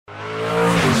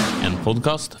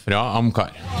podcast fra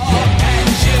Amcar.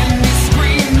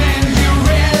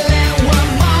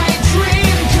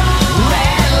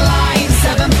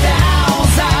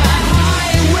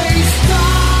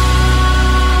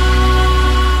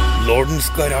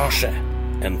 Lordens Garasje,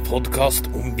 en podcast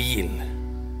om bil.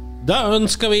 Da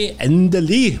ønsker vi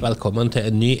endelig velkommen til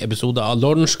en ny episode av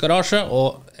Lordens Garasje,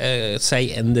 og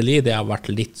si endelig, det har vært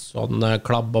litt sånn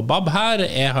klabb og babb her.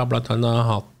 Jeg har blant annet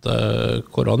hatt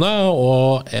korona,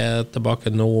 og er tilbake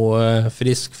nå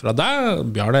frisk fra deg.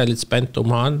 Bjarne er litt spent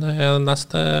om han er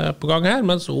neste på gang her,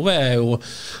 mens Ove er jo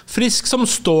frisk som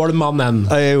stålmannen.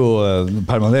 Jeg er jo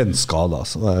permanent skadet,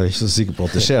 så jeg er ikke så sikker på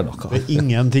at det skjer noe. Det er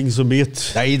ingenting som biter.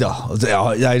 Neida, det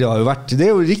har jo vært,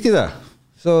 det er jo riktig det.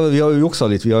 Så vi har jo jukset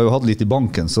litt, vi har jo hatt litt i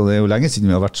banken, så det er jo lenge siden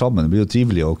vi har vært sammen. Det blir jo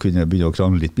trivelig å kunne begynne å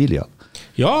krangle litt bil igjen.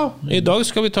 Ja, i dag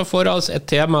skal vi ta for oss et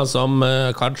tema som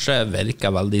kanskje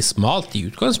virker veldig smalt i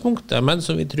utgangspunktet, men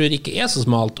som vi tror ikke er så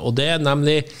smalt, og det er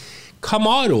nemlig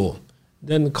Camaro.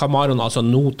 Den Camaroen, altså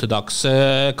nå til dags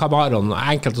Camaroen,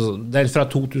 enkelt, den fra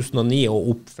 2009 og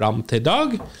opp frem til i dag.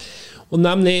 Og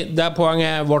nemlig det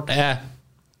poenget vårt er: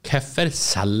 hvorfor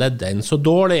selger den så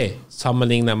dårlig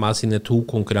sammenlignet med sine to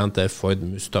konkurrenter Ford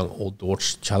Mustang og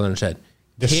Dodge Challenger?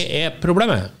 Hva er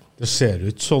problemet? Det ser jo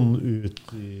ikke sånn ut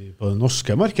på det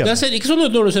norske markedet. Det ser ikke sånn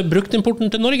ut når du ser bruktimporten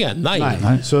til Norge. Nei.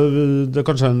 Så det er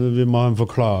kanskje vi må ha en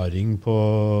forklaring på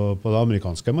det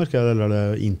amerikanske markedet, eller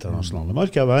det internasjonale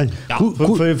markedet. Ja.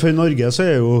 For i Norge så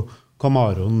er jo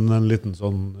Camaroen en liten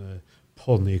sånn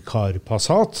ponycar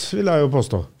Passat, vil jeg jo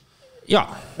påstå. Ja,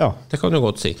 det kan du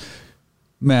godt si.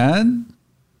 Men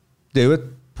det er jo et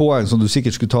poeng som du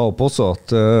sikkert skulle ta opp også,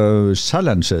 at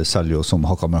Challenger selger jo som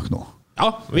hakka møkk nå. Ja,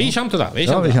 vi kommer til det. Vi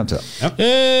kommer til det. Ja.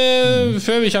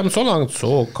 Før vi kommer så langt,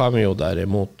 så kan vi jo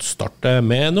derimot starte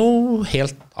med noe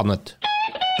helt annet.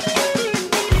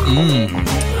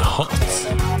 Hot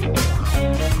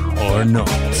or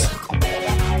not?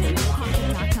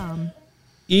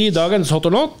 I dagens Hot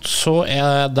or Not så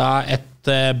er det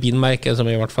et bilmerke som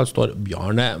i hvert fall står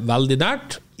Bjarne veldig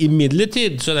nært.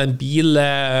 Imidlertid så er det en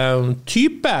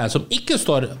biltype som ikke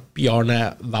står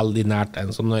Bjarne veldig nært,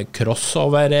 en sånn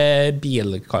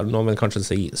crossover-bil, kan noen kanskje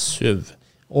si SUV.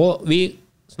 Og vi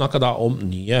snakker da om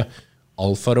nye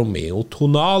Alfa Romeo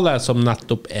Tonale som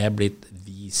nettopp er blitt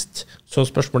vist. Så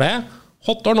spørsmålet er,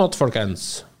 hot or not,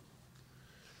 folkens?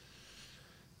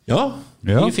 Ja,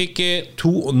 vi fikk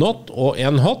 2 not og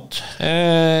 1 hot.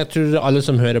 Jeg tror alle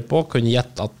som hører på kunne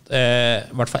gjette at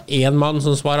i hvert fall en mann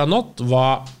som svarer not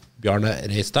var Bjarne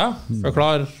Reistad.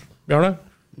 Forklar, Bjarne.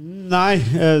 Nei,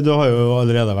 du har jo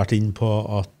allerede vært inn på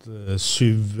at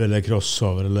SUV eller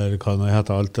crossover eller hva det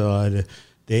heter, alt det der,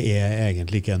 det er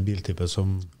egentlig ikke en biltype som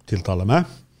tiltaler meg.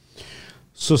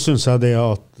 Så synes jeg det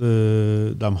at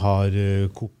de har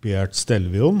kopiert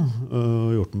Stelvion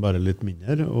og gjort den bare litt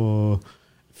mindre, og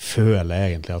føler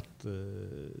egentlig at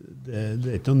det er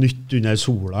ikke noe nytt under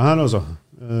sola her, altså.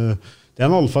 Det er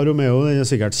en Alfa Romeo, den er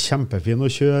sikkert kjempefin å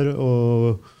kjøre,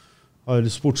 og har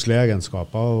sportslige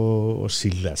egenskaper, og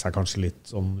skiller seg kanskje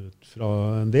litt sånn ut fra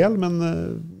en del, men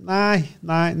nei.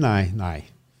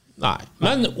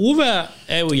 Men Ove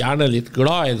er jo gjerne litt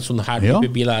glad i en sånn her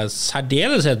type biler,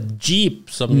 særdeles et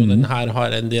Jeep, som jo den her har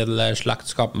en del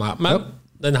slektskap med, men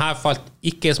den her falt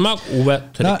ikke i smak. Ove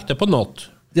trykte på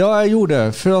not. Ja, jeg gjorde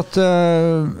det, for at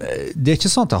det er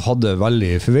ikke sant at jeg hadde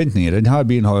veldig forventninger. Denne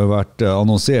bilen har jo vært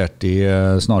annonsert i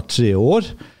snart 3 år,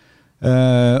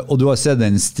 og du har sett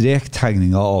den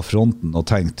strektegningen av fronten og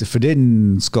tenkt, for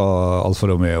den skal Alfa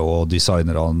Romeo og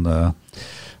designerne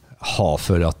ha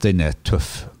for at den er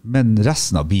tøff. Men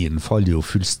resten av bilen faller jo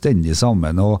fullstendig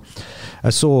sammen, og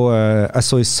jeg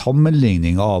så i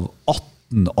sammenligning av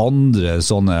 18 andre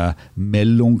sånne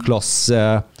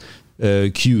mellomklasse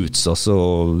cutes, altså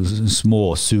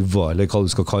små SUV-er, eller hva du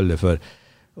skal kalle det for.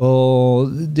 Og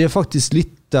det er faktisk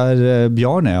litt der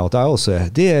Bjarne at jeg også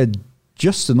er. Det er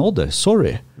just an order,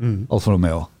 sorry, Alfa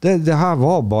Romeo. Det her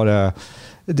var bare,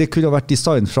 det kunne ha vært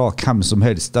design fra hvem som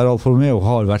helst. Der Alfa Romeo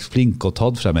har vært flink og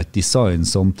tatt frem et design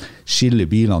som skiller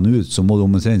bilene ut, så må du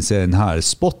omtrent se den her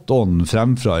spot on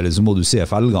fremfra, eller så må du se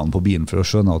felgene på bilen for å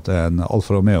skjønne at det er en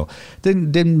Alfa Romeo.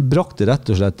 Den brakte rett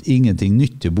og slett ingenting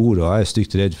nytt til bordet, og jeg er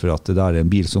stygt redd for at det der er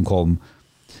en bil som kom.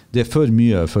 Det er for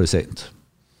mye for sent.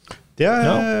 Det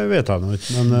vet jeg nå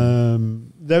ikke, men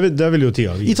det vil jo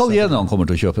tida vise. Italienerne kommer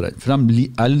til å kjøpe den, for de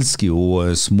elsker jo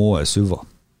små SUV-er.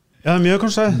 Ja, mye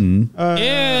kanskje. Jeg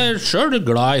er selv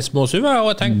glad i små SUV,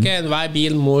 og jeg tenker hver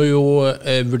bil må jo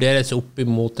vurderes opp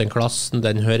imot den klassen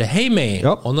den hører hjemme i.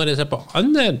 Ja. Og når jeg ser på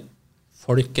andre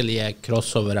folkelige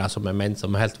crossovere som er ment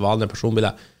som helt vanlige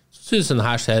personbiler, så synes jeg den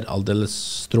her ser aldeles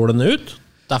strålende ut.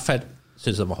 Derfor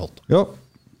synes jeg den var holdt. Ja,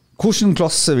 Hvilken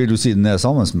klasse vil du si den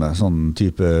sammen med? Sånn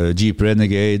type Jeep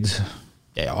Renegade?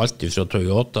 Det alt fra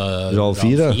Toyota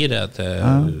RAV4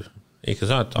 til, ikke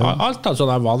sant? Alt av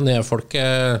sånne vanlige folk.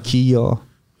 Kia?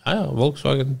 Ja,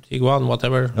 Volkswagen, Tiguan,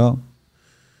 whatever. Ja.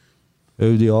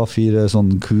 Audi A4,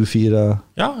 sånn Q4.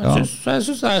 Ja, jeg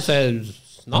synes det ser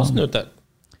snasen ut der.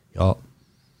 Ja.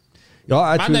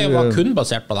 Jeg Men det tror, var kun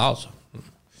basert på det, altså.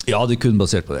 Ja, det er kun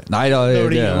basert på det. Nei, da, Det er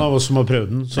vel ingen av oss som har prøvd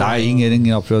den. Så. Nei,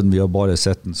 ingen har prøvd den, vi har bare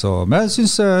sett den. Så. Men jeg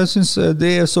synes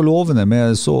det er så lovende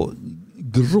med så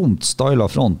gromt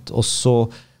stylet front, og så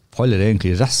faller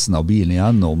egentlig resten av bilen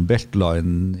igjennom.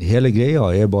 Beltline, hele greia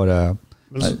er bare...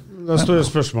 Men det står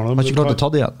spørsmålet har ikke klart å ta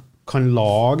det igjen. Kan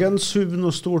lage en SUV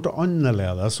noe stort og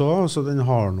annerledes også, så den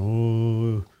har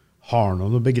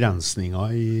noen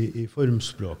begrensninger i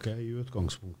formspråket i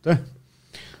utgangspunktet.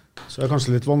 Så det er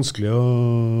kanskje litt vanskelig å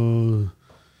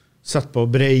sette på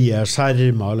breie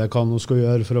skjermer, eller hva noe skal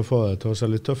gjøre for å få det til å se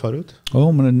litt tøffere ut. Ja,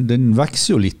 men den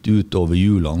vekser jo litt ut over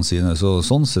hjulene sine, så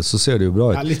sånn sett så ser det jo bra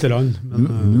ut. Ja, litt rann, men...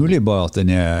 Mulig bare at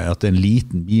det er en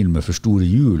liten bil med for store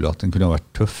hjul, at den kunne ha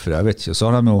vært tøffere, jeg vet ikke. Så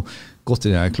har de jo gått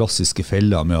i den klassiske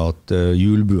fella med at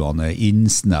hjulbuene er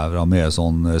innsnevret med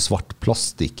sånn svart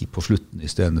plastikk på slutten,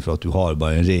 i stedet for at du har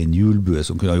bare en ren hjulbue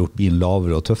som kunne ha gjort bilen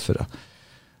lavere og tøffere.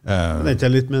 Det er ikke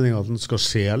litt meningen at den skal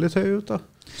se litt høy ut da?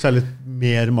 Se litt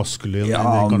mer maskulin enn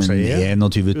den kanskje er? Ja, men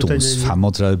 21 tons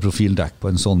 35 profildekk på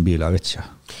en sånn bil, jeg vet ikke.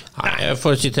 Nei, jeg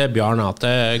får si til Bjarne at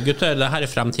gutter, det her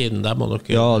er fremtiden, det må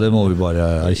dere... Ja, det må vi bare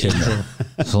erkjenne.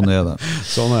 Sånn er det.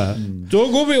 Sånn er det. Da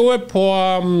går vi over på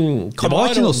Camaro. Det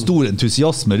var ikke noe stor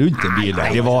entusiasme rundt den bilen.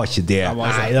 Det var ikke det.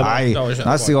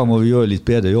 Neste gang må vi gjøre litt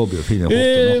bedre jobb i å finne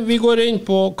hoppene. Vi går inn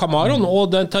på Camaroen,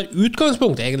 og den tar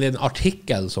utgangspunkt egentlig en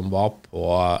artikkel som var på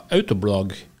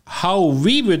Autoblog. How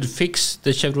we would fix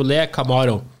the Chevrolet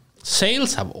Camaro.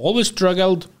 Sales have always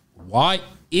struggled. Why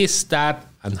is that?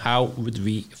 And how would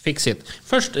we fix it?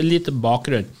 Først litt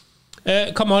bakgrunn.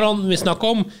 Camaroen vi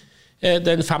snakker om,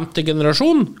 den 5.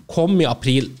 generasjonen, kom i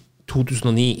april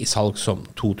 2009 i salg som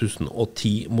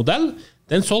 2010-modell.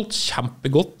 Den solgte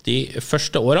kjempegodt de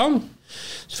første årene.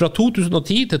 Fra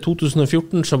 2010 til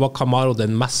 2014 så var Camaro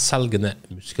den mest selgende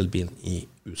muskelbilen i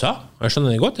USA. Jeg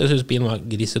skjønner det godt, jeg synes bilen var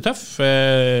grisetøff,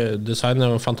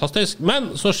 designet var fantastisk,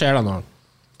 men så skjer det noe.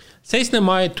 16.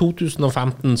 mai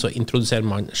 2015 så introduserer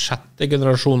man 6.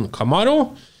 generasjon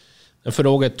Camaro. Den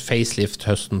får også et facelift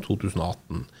høsten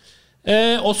 2018.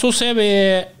 Og så ser vi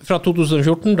fra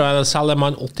 2014, da selger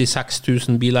man 86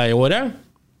 000 biler i året.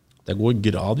 Det går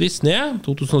gradvis ned.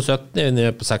 2017 er vi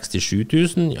nede på 67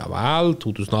 000. Ja vel,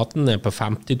 2018 er på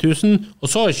 50 000. Og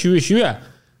så i 2020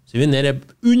 så er vi nede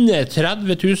under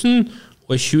 30 000.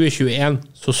 Og i 2021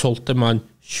 så solgte man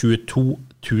 22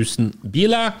 000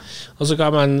 biler. Og så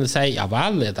kan man si, ja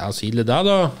vel, det er så ille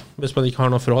da, hvis man ikke har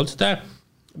noe forhold til det.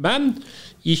 Men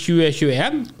i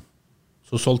 2021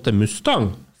 så solgte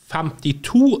Mustang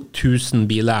 52 000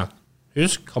 biler.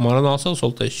 Husk, Camaroen altså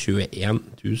solgte 21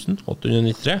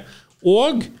 893.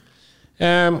 Og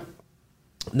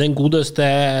den godeste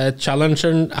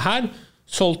Challengeren her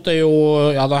solgte jo,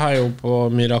 ja det har jeg jo på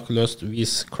mirakuløst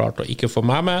vis klart å ikke få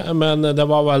med, men det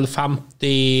var vel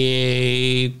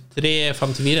 53,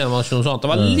 54, det var ikke noe sånt.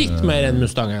 Det var litt mer enn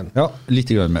Mustangen. Ja, litt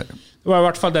grann mer. Det var i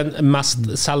hvert fall den mest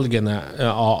selgende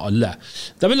av alle.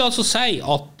 Det vil altså si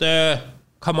at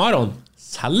Camaroen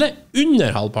selger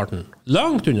under halvparten,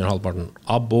 langt under halvparten,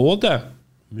 av både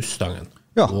Mustangen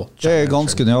ja, og Challengeren. Det er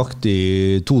ganske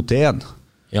nøyaktig 2-1.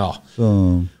 Ja. Så.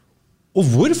 Og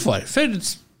hvorfor? For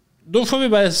da får vi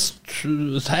bare...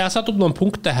 Jeg har satt opp noen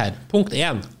punkter her. Punkt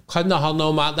 1. Kan det ha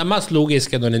noe med... Det mest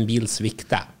logiske når en bil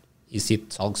svikter i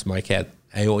sitt salgsmarked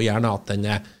er jo gjerne at den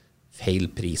er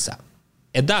feilpriset.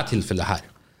 Er det tilfellet her?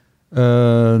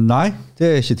 Nei, det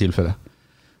er ikke tilfellet.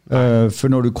 For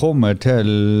når du kommer til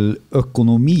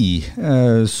økonomi,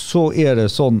 så er det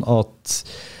sånn at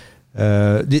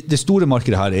det store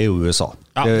markedet her er jo USA.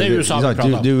 Ja, det er USA vi prater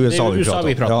om. Det er USA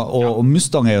vi prater om. Ja, og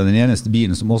Mustang er jo den eneste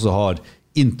bilen som også har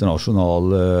internasjonal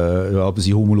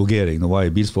homologering. Nå var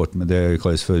jeg i bilsport, men det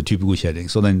kalles for typegodkjenning,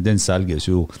 så den selges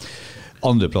jo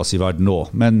andre plass i verden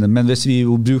nå. Men hvis vi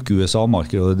jo bruker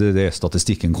USA-markedet, og det er det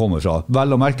statistikken kommer fra,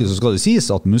 vel å merke så skal det sies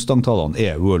at Mustang-tallene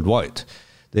er worldwide.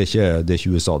 Det er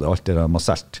ikke USA, det er alt det de har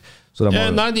selt.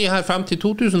 Nei, de her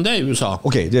 52 000, det er USA.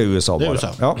 Ok, det er USA bare. Det er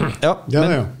USA.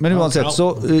 Ja. Men uansett,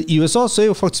 så i USA så er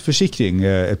jo faktisk forsikring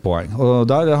et poeng. Og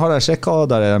der har jeg sjekket,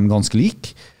 der er de ganske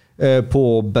like.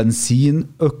 På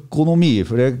bensinøkonomi,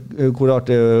 for det hvor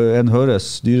en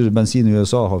høres dyrere bensin i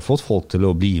USA har fått folk til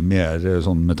å bli mer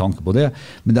sånn med tanke på det,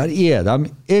 men der er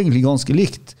de egentlig ganske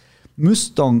likt.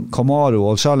 Mustang, Camaro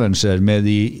og Challenger med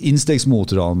de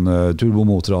innstegsmotorene,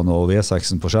 turbomotorene og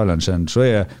V6-en på Challengeren, så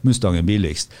Mustangen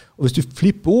billigst. Og hvis du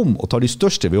flipper om og tar de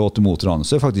største V8-motorene,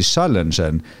 så faktisk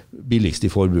Challengeren billigst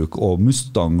i forbruk, og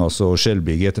Mustang, altså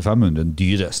Shelby GT500,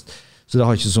 dyrest. Så det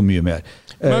har ikke så mye mer.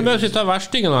 Men hvis vi tar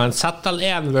verstingen av en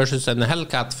ZL1 versus en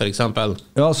Hellcat, for eksempel?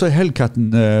 Ja, så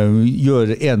Hellcaten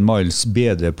gjør 1 miles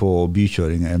bedre på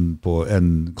bykjøring enn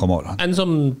Camaro. En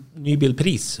sånn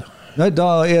nybilpris? Nei,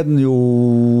 da den jo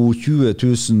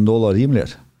 $20,000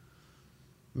 rimeligere.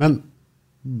 Men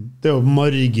det jo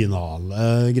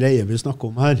marginale greier vi snakker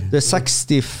om her. Det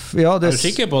 60, ja, det Er du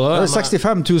sikker på det? Det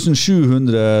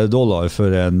 $65,700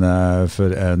 for en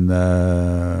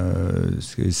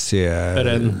skal vi se,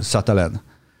 ZL1.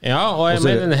 Ja, og jeg Også,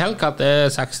 mener en Hellcat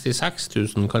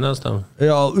 66,000, kan jeg stemme?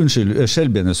 Ja, unnskyld,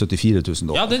 Shelbyen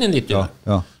 $74,000. Ja, den litt dyr.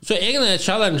 Ja. Så egentlig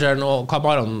Challengeren og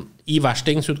Camaroen i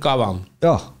verstingsutgavene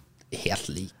Ja. helt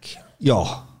lik.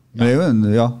 Ja. Men det jo en,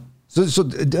 ja. Så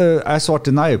jeg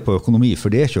svarte nei på økonomi, for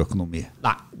det ikke økonomi.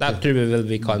 Nei, der tror vi vel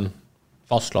vi kan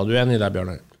fastslå. Du enig der,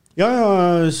 Bjørnar? Ja,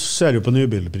 jeg ser jo på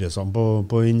nybilprisene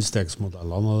på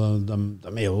innstegsmodellene, og de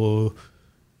jo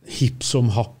hipp som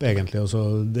happ, egentlig. Altså,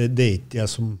 det ikke det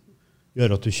som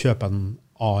gjør at du kjøper en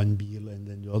annen bil enn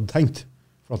den du hadde tenkt,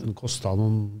 for at den kostet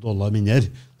noen dollar mindre.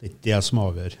 Det ikke det som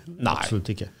avgjør. Nei. Absolutt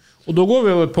ikke. Og da går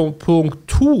vi over på punkt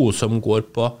 2, som går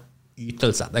på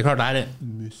ytelse. Det klart, det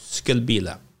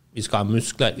muskelbiler. Vi skal ha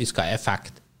muskler, vi skal ha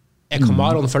effekt.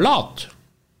 Camaroen for lat?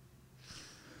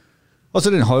 Altså,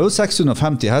 den har jo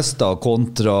 650 hester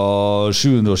kontra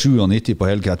 797 på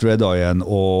Hellcat Red Eye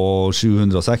og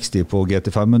 760 på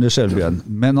GT500 Shelbyen,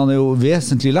 men han jo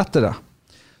vesentlig lettere.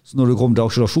 Så når det kommer til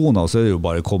akselerasjoner, så det jo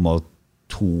bare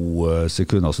 0,2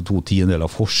 sekunder, altså 2/10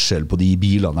 av forskjell på de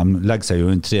bilene. De legger seg jo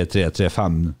en 3-3,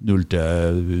 3-5,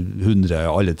 0-100,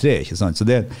 alle tre, ikke sant?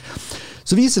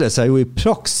 Så viser det seg jo i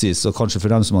praksis, og kanskje for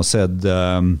dem som har sett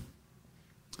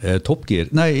Top Gear,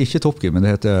 nei, ikke Top Gear, men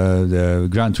det heter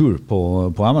Grand Tour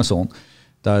på Amazon,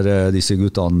 der disse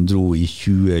guttene dro i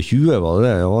 2020, var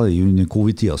det under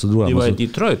covid-tida. Så dro De var i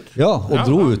Detroit? Ja, og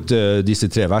dro ut disse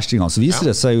 3 verstingene. Så viser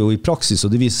det seg jo i praksis, og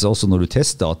det viser seg også når du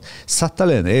tester, at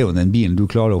ZL1 jo den bilen du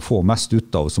klarer å få mest ut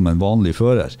av som en vanlig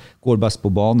fører. Går best på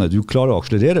bane, du klarer å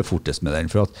akselerere fortest med den,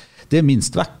 for at det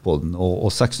minst vekt på den, og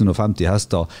 650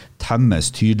 hester temmes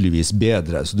tydeligvis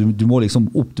bedre. Så du må liksom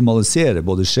optimalisere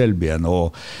både Shelbyen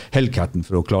og Hellcaten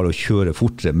for å klare å kjøre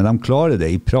fortere, men de klarer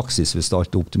det i praksis hvis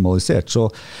alt optimalisert.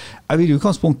 Så jeg vil i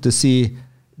utgangspunktet si,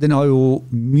 den har jo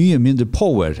mye mindre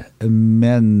power,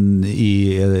 men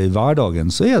i hverdagen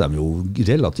så de jo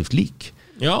relativt lik.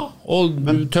 Ja, og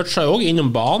du toucher jo også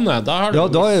innom bane. Da jo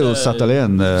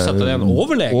ZL1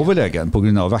 overlegen på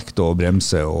grunn av vekt og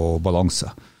bremse og balanse.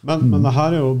 Men det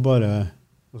her jo bare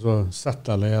altså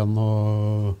ZL1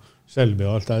 og Shelby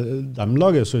og alt det, de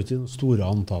lager så ikke noe store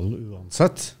antall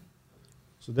uansett.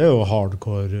 Så det jo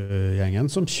hardcore-gjengen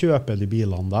som kjøper de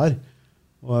bilene der.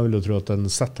 Og jeg vil jo tro at en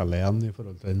ZL1 i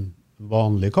forhold til en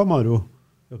vanlig Camaro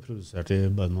produsert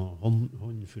i bare noen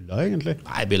håndfulle, egentlig.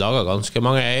 Nei, vi lager ganske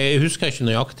mange. Jeg husker ikke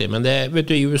nøyaktig, men vet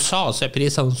du, i USA så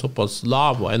prisene såpass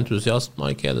lav, og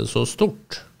entusiastmarkedet så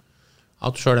stort,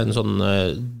 at selv en sånn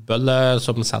bølle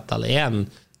som ZL1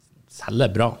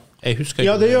 selger bra. Jeg husker ikke.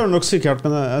 Ja, det gjør det nok sikkert,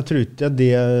 men jeg tror ikke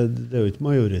det jo ikke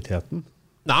majoriteten.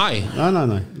 Nei.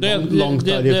 Nei. Langt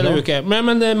derifra. Det jo ikke.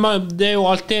 Men det jo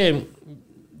alltid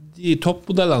de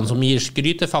toppmodellene som gir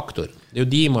skrytefaktor. Det jo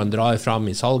de man drar fram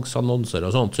i salgsannonser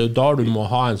og sånt, så det jo da du må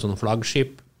ha en sånn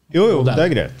flaggskip. Jo,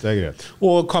 det greit.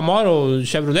 Og Camaro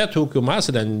Chevrolet tok jo med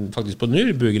seg den faktisk på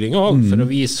Nürburgring også, for å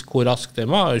vise hvor raskt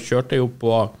den var. Kjørte jo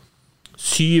på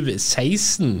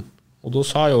 7.16, og da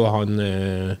sa jo han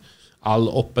Al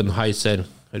Oppenheiser,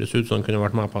 høres ut som han kunne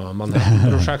vært med på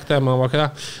Manhattan-prosjektet, men var ikke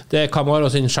det? Det Camaro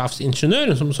sin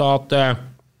sjefsingeniør som sa at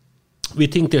we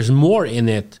think there's more in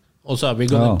it. Also, we're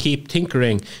going to keep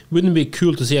tinkering. Wouldn't it be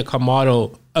cool to see a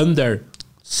Camaro under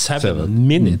 7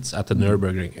 minutes at the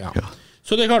Nürburgring? Ja.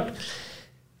 Så det klart,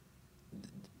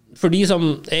 for de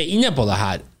som inne på det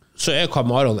her, så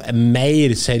Camaroen en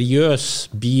mer seriøs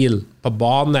bil på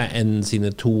bane enn sine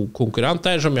 2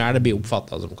 konkurrenter, som gjerne blir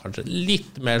oppfattet som kanskje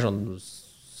litt mer sånn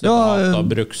og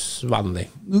bruksvennlig.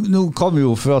 Nå kan vi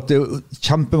jo, for at det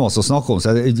kjempemasse å snakke om,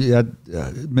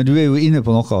 men du jo inne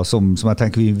på noe som jeg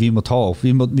tenker vi må ta opp.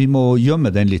 Vi må gjemme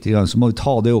den litt, så må vi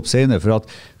ta det opp senere, for at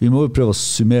vi må jo prøve å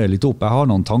summere litt opp. Jeg har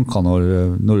noen tanker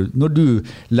når du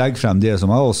legger frem det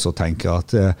som jeg også tenker, at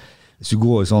hvis du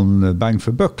går sånn bang for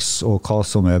bucks, og hva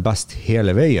som best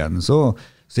hele veien, så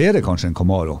det kanskje en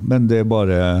Camaro, men det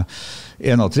bare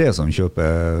 1 av 3 som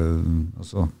kjøper.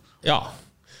 Altså. Ja.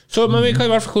 Så, men vi kan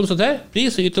i hvert fall konstatere,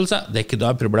 pris og ytelse, det ikke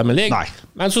der problemet ligger. Nei.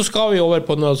 Men så skal vi over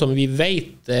på noe som vi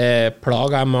vet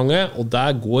plager mange, og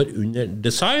det går under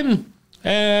design.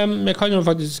 Jeg kan jo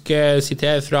faktisk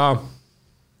sitere fra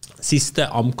siste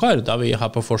Amcar, da vi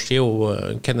har på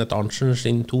forsiden Kenneth Arntzen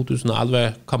sin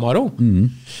 2011 Camaro.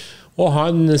 Og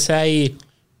han sier,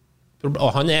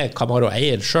 og han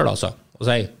Camaro-eier selv altså, og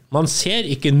sier, man ser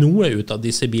ikke noe ut av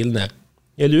disse bilene.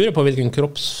 Jeg lurer på hvilken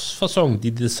kroppsfasong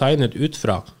de designet ut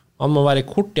fra. Man må være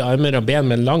kort i armer og ben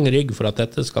med lang rygg for at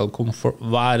dette skal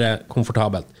være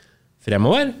komfortabelt.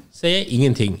 Fremover ser jeg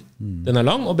ingenting. Den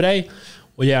lang og brei,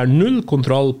 og jeg har null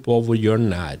kontroll på hvor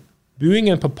hjørnene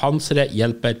Buingen på panseret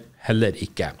hjelper heller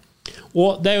ikke.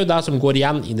 Og det jo det som går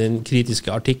igjen i den kritiske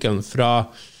artikkelen fra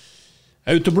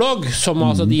Autoblog, som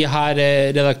altså de her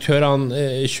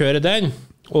redaktørene kjører den,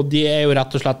 og de jo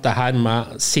rett og slett det her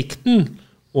med sikten,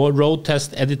 og road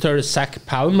test editor Zach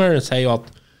Palmer sier jo at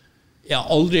jeg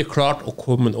har aldri klart å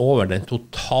komme over den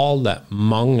totale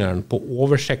mangelen på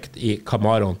oversikt i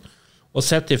Camaroen. Og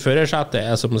sett i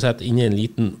førersetet som å sette inn i en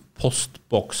liten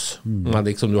postboks, med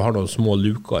liksom du har noen små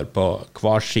luker på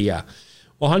hver side.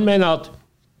 Og han mener at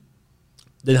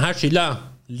denne skylda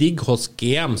ligger hos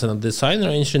GM sine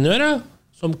designere og ingeniører,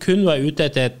 som kun var ute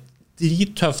etter et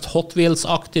drittøft Hot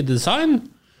Wheels-aktig design,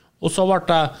 og så ble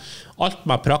det alt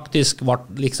med praktisk ble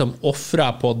liksom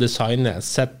offret på designet,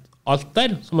 sett alt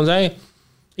der, som man sier.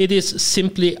 It is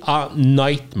simply a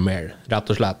nightmare, rett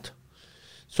og slett.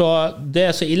 Så det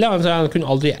så ille, han kunne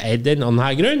aldri eid den av denne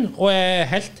grunnen, og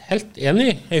jeg helt enig.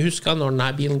 Jeg husker når denne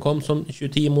bilen kom som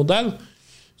 2010-modell,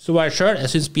 så var jeg selv,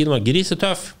 jeg synes bilen var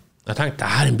grisetøff. Jeg tenkte,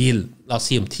 det en bil, la oss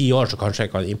si om 10 år, så kanskje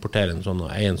jeg kan importere en sånn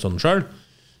og eie en sånn selv.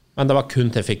 Men det var kun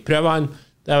til jeg fikk prøve den.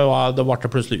 Da ble det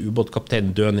plutselig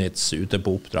ubåtkaptein Dönitz ute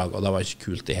på oppdrag, og det var ikke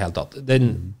kult i hele tatt.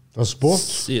 Das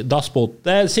Boot.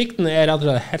 Sikten rett og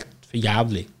slett helt for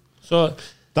jævlig. Så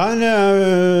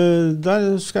der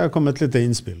skal jeg komme med et lite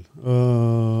innspill.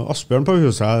 Asbjørn på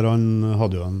huset her, han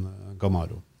hadde jo en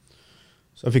Camaro.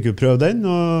 Så jeg fikk jo prøve den,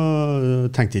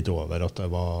 og tenkte ikke over at det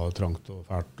var trangt og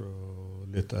fælt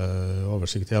og litt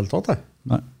oversikt i hele tatt.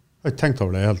 Nei. Jeg har ikke tenkt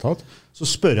over det i hele tatt. Så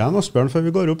spør jeg en Asbjørn før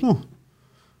vi går opp nå.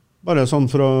 Bare sånn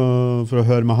for å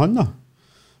høre med han da.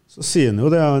 Så sier han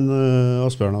jo det,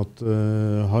 Asbjørn, at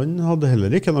han hadde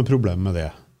heller ikke noe problem med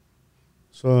det.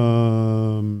 Så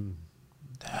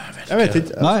jeg vet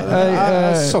ikke. Nei,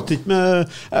 jeg satt ikke med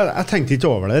jeg tenkte ikke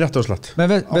over det, rett og slett. Men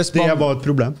hvis det var et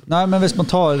problem. Nei, men hvis man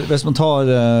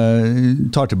tar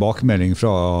tilbakemelding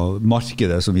fra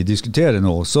markedet som vi diskuterer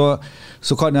nå, så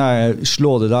kan jeg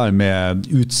slå det der med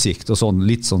utsikt og sånn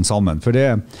litt sånn sammen. For det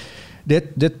er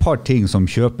et par ting som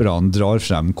kjøperne drar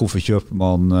frem. Hvorfor kjøper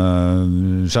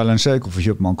man Challenger? Hvorfor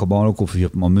kjøper man Camaro? Hvorfor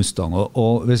kjøper man Mustang?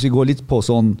 Og hvis vi går litt på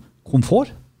sånn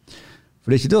komfort, for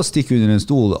det er ikke det å stikke under en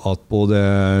stol at både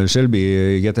Shelby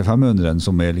GT500,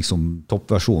 som liksom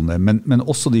toppversjonen, men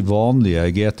også de vanlige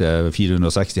GT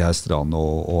 460 hesterne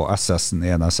og SS-en,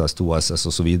 1 SS, 2 SS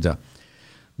og så videre.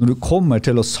 Når du kommer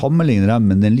til å sammenligne dem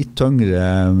med den litt tyngre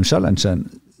Challengeren,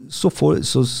 så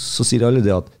sier alle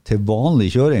det at til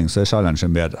vanlig kjøring så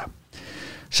Challengeren bedre.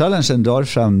 Challengeren drar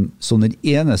frem som den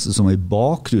eneste som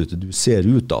bakrute du ser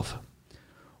ut av.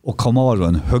 Og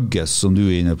Camaroen hugges, som du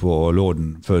inne på,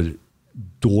 Lorden, for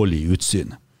dårlig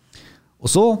utsyn. Og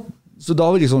så da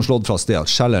har vi liksom slått fast det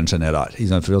at Challengeren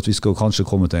der, for at vi skal kanskje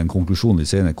komme til en konklusjon litt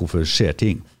senere hvorfor skjer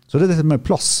ting. Så det dette med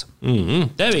plass.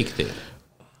 Det viktig.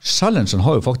 Challengeren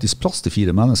har jo faktisk plass til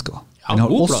 4 mennesker. Ja, den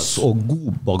har god også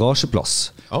god bagasjeplass.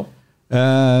 Ja.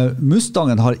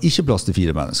 Mustangen har ikke plass til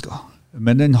 4 mennesker,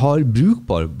 men den har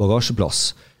brukbar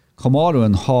bagasjeplass.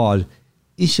 Camaroen har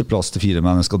ikke plass til 4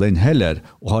 mennesker, den heller,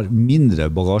 og har mindre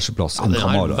bagasjeplass enn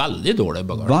Camaro. Den har veldig dårlig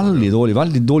bagasje.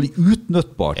 Veldig dårlig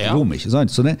utnyttbart rom, ikke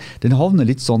sant? Så den havner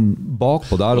litt sånn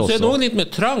bakpå der også. Så det noe litt med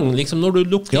trang, liksom når du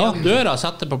lukker igjen døra og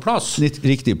setter på plass. Litt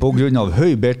riktig, på grunn av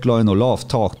høy beltline og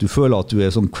lavt tak, du føler at du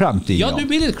sånn cramped inn. Ja, du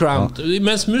blir litt cramped,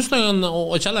 mens Mustangen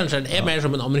og Challengeren mer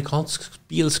som en amerikansk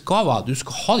bil skal være. Du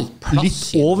skal ha litt plass.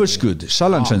 Litt overskudd.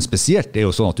 Challengeren spesielt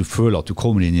jo sånn at du føler at du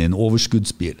kommer inn i en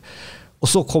overskuddsbil. Og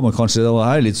så kommer kanskje, det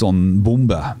her litt sånn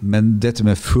bombe, men dette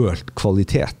med følt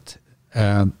kvalitet.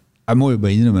 Jeg må jo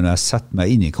bare innrømme når jeg setter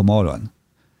meg inn i Camaroen,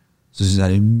 så synes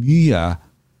jeg det mye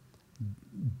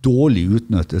dårlig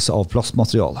utnyttelse av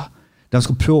plastmateriale. De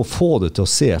skal prøve å få det til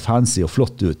å se fancy og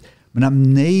flott ut, men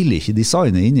de nailer ikke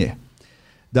designet inni.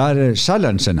 Der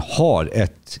Challengeren har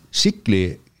et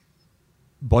skikkelig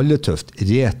balletøft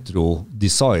retro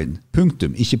design,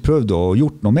 punktum, ikke prøvd å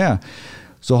gjort noe med,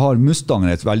 så har Mustangen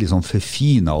et veldig sånn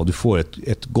forfinet, og du får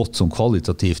et godt sånn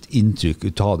kvalitativt inntrykk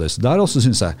ut av det. Så der også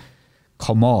synes jeg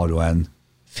Camaroen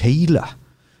feiler.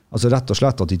 Altså rett og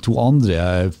slett at de to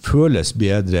andre føles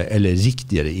bedre eller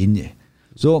riktigere inni.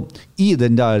 Så i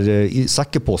den der i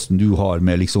sekkeposten du har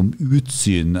med liksom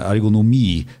utsyn,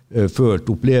 ergonomi, følt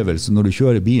opplevelse når du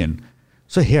kjører bilen,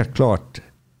 så helt klart,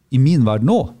 i min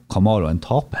verden nå, Camaro en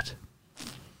taper.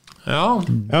 Ja,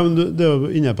 men du er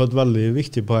jo inne på et veldig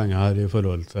viktig poeng her i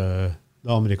forhold til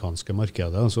det amerikanske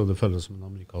markedet, altså det føles som en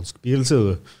amerikansk bil,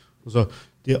 sier du. Altså,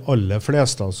 de aller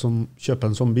fleste som kjøper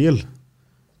en sånn bil,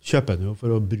 kjøper den jo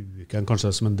for å bruke den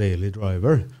kanskje som en daily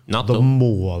driver. Da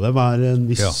må det være en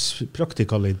viss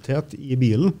praktikalitet i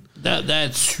bilen. Det er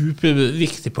et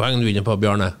superviktig poeng du er inne på,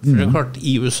 Bjarne. For det er klart,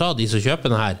 i USA, de som kjøper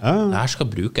den her, det her skal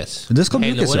brukes. Det skal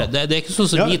brukes, ja. Det er ikke sånn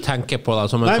som vi tenker på det,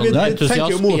 som en sånn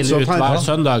entusiastbil ut hver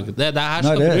søndag. Det her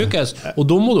skal brukes, og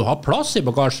da må du ha plass i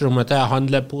bagasjerommet til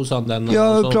handleposene dine. Ja,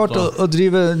 klart, å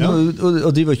drive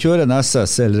og kjøre en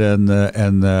SS eller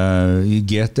en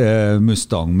GT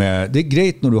Mustang med, det er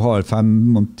greit når du har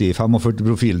 45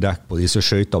 profildekk på disse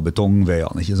skøyta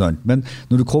betongveiene, ikke sant? Men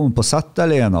når du kommer på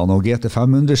Z-L1 og GT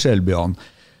 500 Shelbyene,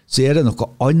 så er det noe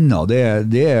annet.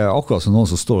 Det er akkurat som noen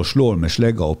som står og slår med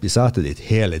slegga opp i setet ditt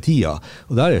hele tiden.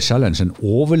 Og der er Challengen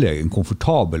overlegen,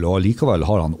 komfortabel, og likevel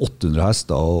har han 800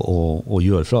 hester og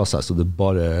gjør fra seg, så det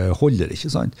bare holder,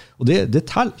 ikke sant? Og det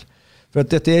teller. For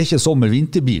at dette er ikke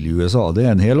sommer-vinterbil i USA, det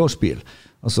er en helårsbil.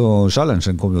 Altså,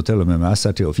 Challengen kommer jo til og med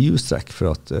SRT og firehjulstrekk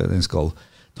for at den skal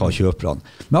ta kjøperne.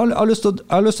 Men jeg har lyst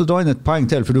til å dra inn et poeng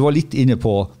til, for du var litt inne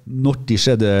på når de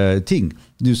skjedde ting.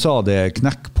 Du sa det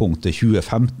knekkpunktet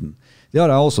 2015. Det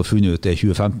har jeg også funnet ut, det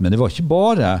 2015, men det var ikke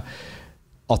bare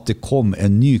at det kom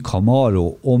en ny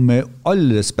Camaro, og med all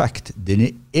respekt, den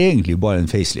er egentlig bare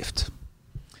en facelift.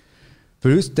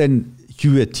 For husk, den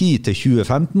 2010 til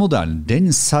 2015-modellen,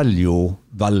 den selger jo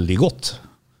veldig godt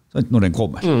når den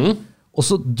kommer. Og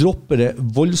så dropper det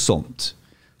voldsomt.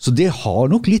 Så det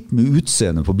har nok litt med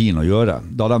utseendet på bilen å gjøre,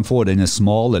 da de får denne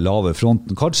smale, lave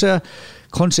fronten. Kanskje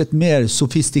et mer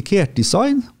sofistikert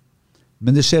design,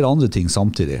 men det skjer andre ting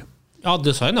samtidig. Ja,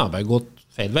 designet har bare gått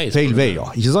feil vei. Feil vei, ja,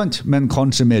 ikke sant? Men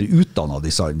kanskje mer utdannet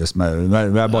design, hvis jeg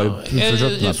bare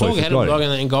forsøkte meg på å forklare. Jeg så her om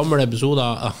dagen en gammel episode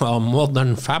av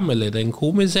Modern Family, den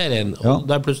komiserien, og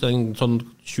der plutselig en sånn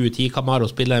 2010 Camaro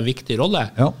spiller en viktig rolle.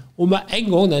 Ja. Og med en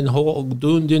gang den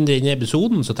dundrer inn i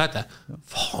episoden, så tenkte jeg,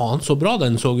 faen så bra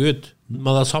den så ut,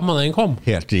 med det samme den kom.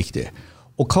 Helt riktig.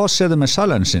 Og hva skjedde med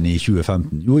Challengen i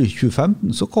 2015? Jo, i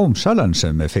 2015 så kom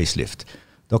Challengen med facelift.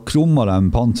 Da krummer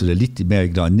de panseret litt mer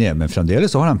grann ned, men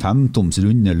fremdeles så har de 5-toms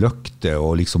runde løkte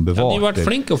og liksom bevart. Ja, de har vært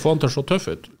flinke å få den til å se tøff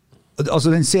ut.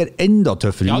 Altså, den ser enda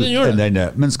tøffere ut enn denne,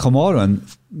 mens Camaroen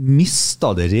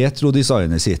mistet det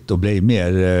retrodesignet sitt og ble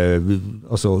mer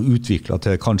utviklet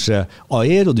til kanskje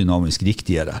aerodynamisk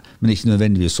riktigere, men ikke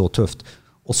nødvendigvis så tøft.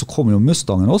 Og så kommer jo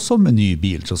Mustangen også med ny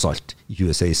bil, tross alt, i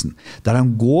 2016, der de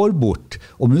går bort,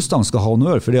 og Mustang skal ha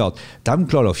honnør for det at de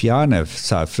klarer å fjerne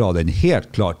seg fra den helt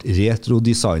klart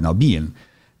retrodesign av bilen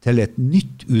til et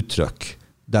nytt uttrykk,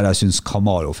 der jeg synes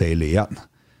Camaro feiler igjen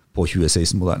på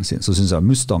 2016-modellen sin. Så synes jeg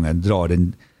Mustangen drar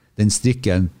den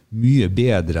strikken mye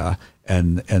bedre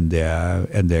enn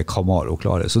det Camaro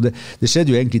klarer. Så det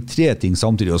skjedde jo egentlig 3 ting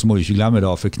samtidig, og så må vi ikke glemme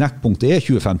da, for knekkpunktet er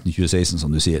 2015-2016,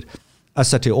 som du sier.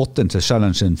 SRT8 til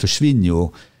Challengen forsvinner jo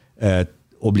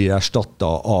og blir erstattet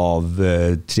av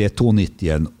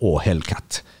 392 og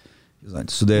Hellcat.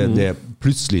 Så det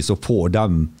plutselig så får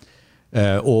dem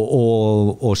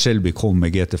og Shelby kom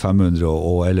med GT500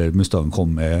 eller Mustang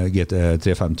kom med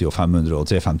GT350 og 500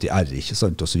 og 350R, ikke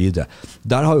sant, og så videre.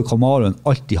 Der har jo Camaroen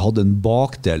alltid hatt en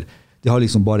bakdel. Det har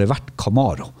liksom bare vært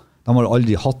Camaro. De har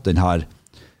aldri hatt den her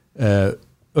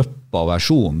uppa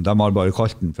versjonen. De har bare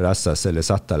kalt den for SS eller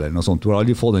Z eller noe sånt. Du har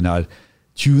aldri fått den her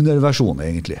tuner-versjonen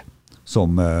egentlig,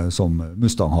 som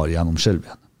Mustang har gjennom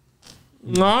Shelbyen.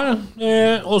 Nei,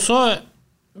 og så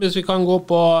hvis vi kan gå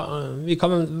på, vi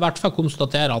kan i hvert fall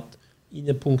konstatere at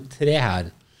inne punkt 3 her,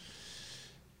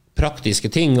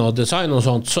 praktiske ting og design og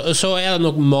sånt, så er det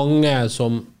nok mange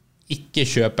som ikke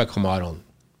kjøper Camaroen.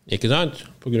 Ikke sant?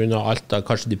 På grunn av alt,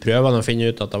 kanskje de prøver å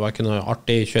finne ut at det var ikke noe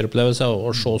artig kjøreopplevelse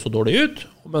og se så dårlig ut,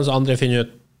 mens andre finner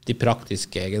ut de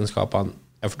praktiske egenskapene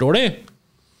er for dårlige.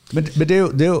 Men det er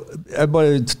jo jeg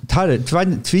bare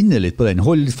tvinner litt på den,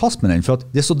 hold fast med den, for at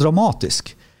det er så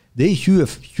dramatisk. Det er i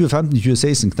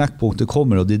 2015-2016 knekkpunktet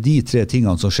kommer, og det er de 3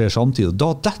 tingene som skjer samtidig, og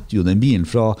da detter jo den bilen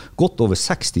fra godt over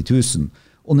 60 000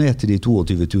 og ned til de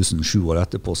 22 7 år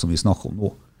etterpå, som vi snakker om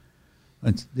nå.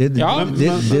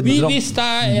 Vi visste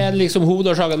er liksom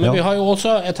hovedårsaken, men vi har jo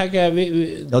også, jeg tenker,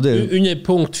 under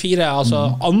punkt 4, altså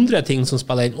andre ting som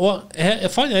spiller inn. Og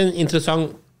jeg fant en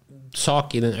interessant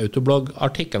sak i den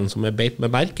autoblogg-artikkelen som jeg beit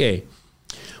med merke i.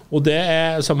 Og det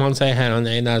er, som han sier her, han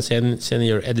ene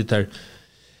senior editor,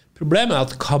 Problemet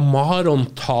at Camaroen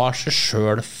tar seg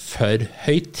selv for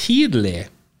høytidelig.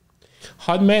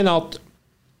 Han mener at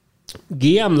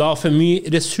GM la for mye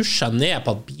ressurser ned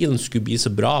på at bilen skulle bli så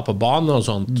bra på bane og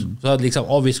sånt. Så at liksom,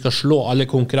 vi skal slå alle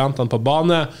konkurrentene på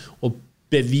bane og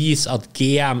bevise at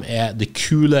GM er the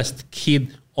coolest kid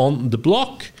on the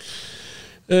block.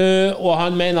 Og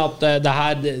han mener at det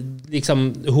her,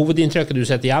 liksom, hovedinntrykket du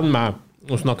sitter igjen med,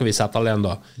 nå snakker vi sett alene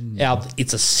da, er at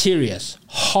it's a serious,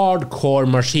 hardcore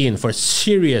machine for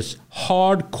serious,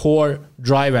 hardcore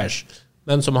drivers.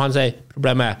 Men som han sier,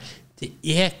 problemet er, det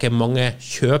er ikke mange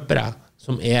kjøpere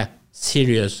som er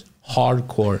serious,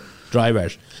 hardcore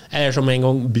drivers, eller som en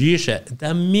gang bryr seg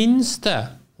det minste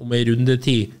om en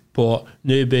rundetid på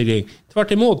nybygging.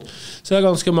 Tvert imot, så er det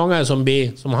ganske mange som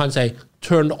blir, som han sier,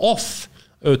 turned off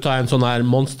ut av en sånn her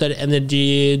Monster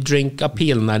Energy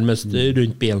drink-appeal nærmest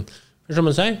rundt bilen. For som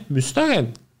han sier, Mustangen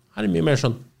her er mye mer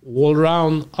sånn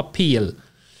all-round appeal.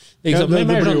 Liksom, det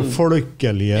blir jo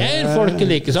folkelige.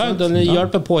 Folkelig, ikke sant? Den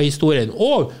hjelper på historien.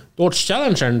 Og Dodge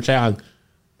Challengeren, sier han,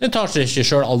 den tar seg ikke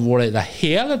selv alvorlig i det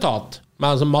hele tatt. Med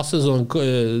altså masse sånn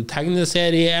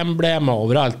tegneserieemblemer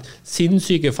overalt.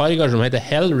 Sinnssyke farger som heter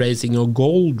Hellracing og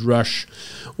Gold Rush.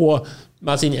 Og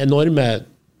med sin enorme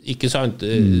ikke sant,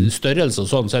 størrelse og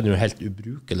sånn, så er den jo helt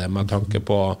ubrukelig med tanke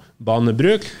på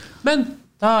banebruk. Men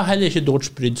da har heller ikke Dodge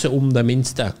brydd seg om det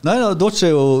minste. Nei, Dodge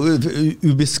er jo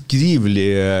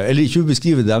ubeskrivelig, eller ikke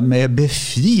ubeskrivelig, de er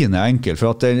befriende enkel,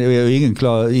 for at det er jo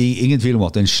ingen tvil om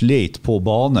at den sleit på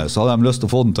bane, så hadde de lyst til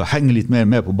å få den til å henge litt mer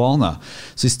med på bane.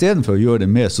 Så i stedet for å gjøre det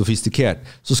mer sofistikert,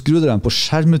 så skrudde de på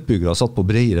skjermutbygger og satt på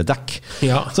bredere dekk.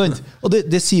 Ja. Sånn? Og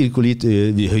det sier hvor lite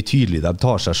høytidelig de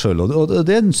tar seg selv, og det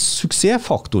er en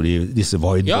suksessfaktor i disse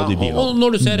wide-body-bilene. Ja, og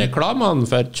når du ser reklamene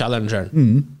for Challengeren,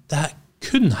 det er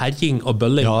kun herring og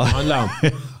bølling handler om.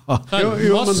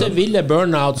 Masse ville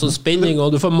burnouts og spinning,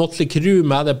 og du får Motley Crue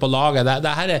med det på laget.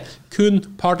 Det her er kun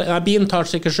bilen tar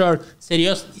seg ikke selv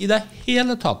seriøst i det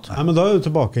hele tatt. Nei, men da er du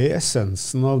tilbake i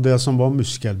essensen av det som var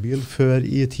muskelbil før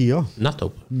i tida.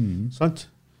 Nettopp. Sant?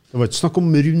 Det var ikke snakk om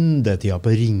rundetida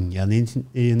på ringen i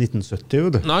 1970,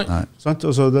 jo det. Nei. Sant?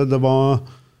 Altså det var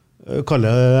kalle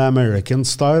det American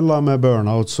style da, med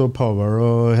burnouts og power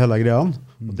og hele greia.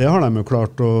 Og det har de jo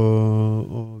klart å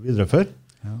videreføre.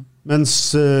 Ja.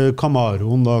 Mens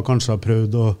Camaroen da kanskje har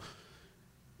prøvd å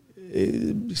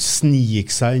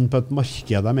snike seg inn på et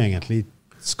marked de egentlig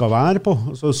skal være på.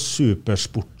 Altså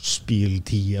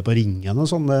supersportsbiltid på ringen og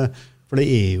sånn. For det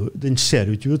er jo, den ser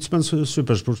jo ikke ut som en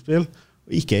supersportsbil.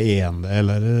 Og ikke en det,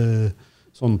 eller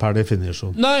sånn per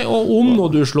definisjon. Nei, og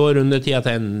om du slår rundetida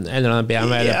til en eller annen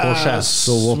BMW eller Porsche,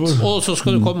 og så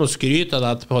skal du komme og skryte av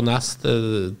det på neste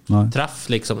treff,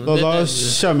 liksom. Da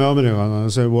kommer amerikanerne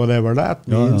og sier whatever that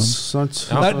means. Sant?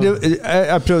 Nei,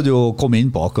 jeg prøvde jo å komme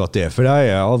inn på akkurat det, for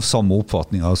jeg er av samme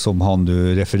oppfatninger som han du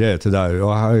refererer til der,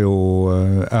 og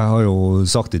jeg har jo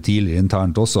sagt det tidligere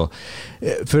internt også,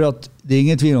 for at det er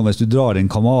ingen tvil om hvis du drar en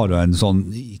Camaro en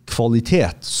sånn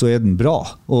kvalitet, så er den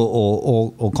bra,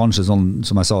 og kanskje sånn,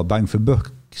 som jeg sa, bang for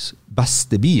bucks,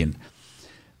 beste bilen.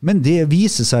 Men det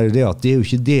viser seg det at det er jo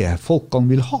ikke det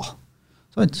folkene vil ha.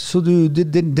 Så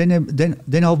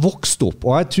den har vokst opp,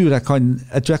 og jeg tror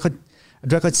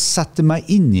jeg kan sette meg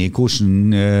inn i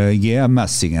hvordan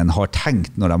GM-messingen har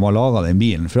tenkt når de har laget den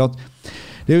bilen, for at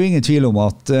det er jo ingen tvil om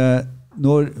at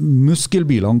når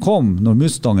muskelbilene kom, når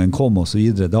Mustangen kom og så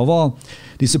videre, da var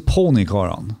disse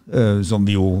ponycarene, som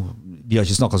vi har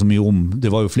ikke snakket så mye om, det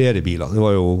var jo flere biler, det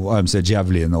var jo AMC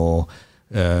Javelin og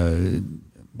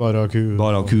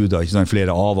Barracuda, ikke sant,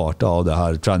 flere avarter av det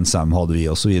her, Trans Am hadde vi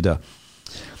og så videre.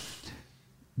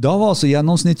 Da var altså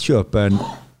gjennomsnittskjøperen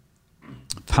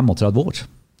 35 år,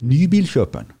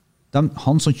 nybilkjøperen.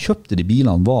 Han som kjøpte de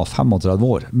bilene var 35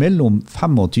 år. Mellom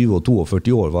 25 og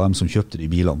 42 år var de som kjøpte de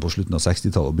bilene på slutten av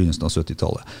 60-tallet og begynnelsen av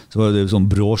 70-tallet. Så var det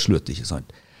sånn bråslutt, ikke sant?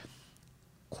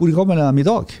 Hvor gammel er de i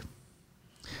dag?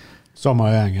 Samme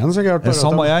gjengen, sikkert.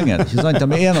 Samme gjengen, ikke sant? De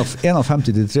er 51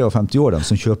 til 53 år, de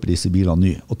som kjøper disse bilene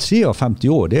ny. Og 53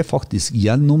 år, det er faktisk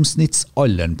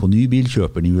gjennomsnittsalderen på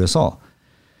nybilkjøperen i USA.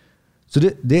 Så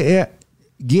det er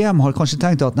GM har kanskje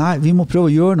tenkt at nei, vi må prøve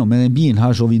å gjøre noe med den bilen her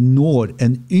så vi når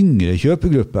en yngre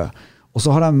kjøpegruppe, og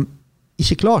så har de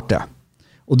ikke klart det.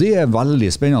 Og det er veldig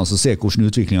spennende å se hvordan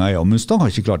utviklingen er, og Mustang har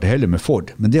ikke klart det heller med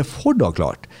Ford, men det Ford har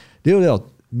klart, det er jo det at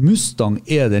Mustang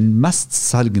er den mest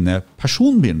selgende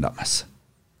personbilen deres.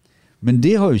 Men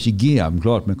det har jo ikke GM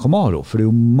klart med Camaro, for det er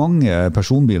jo mange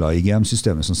personbiler i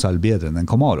GM-systemet som selger bedre enn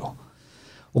en Camaro.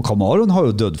 Og Camaroen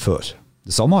har jo dødd før.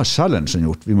 Det samme har Challengeren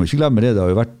gjort. Vi må ikke glemme det. Det har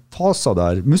jo vært faser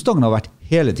der. Mustangen har vært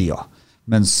hele tiden.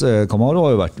 Mens Camaro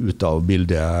har jo vært ute av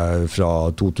bildet fra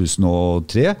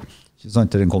 2003. ikke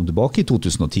sant, til den kom tilbake i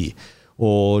 2010.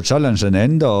 Og Challengeren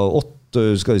enda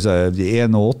 81,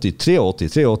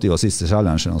 83 var siste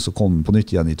Challengeren, og så kom den på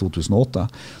nytt igjen i 2008.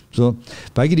 Så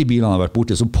begge de bilene har vært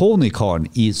borte. Så Ponycaren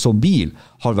som bil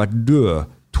har vært død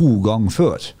 2 ganger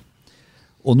før.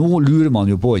 Og nå lurer man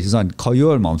jo på, ikke sant, hva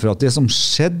gjør man? For at det som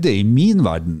skjedde i min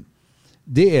verden,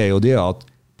 det jo det at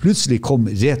plutselig kom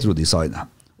retrodesignet,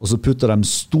 og så puttet de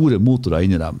store motorer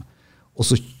inn i dem, og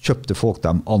så kjøpte folk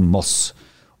dem en masse.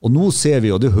 Og nå ser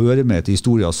vi, og det hører med til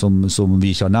historier som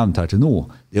vi ikke har nevnt her til nå,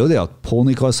 det jo det at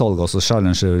Ponycar-salget, altså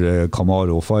Challenger,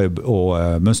 Camaro og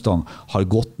Mustang, har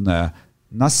gått ned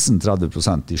nesten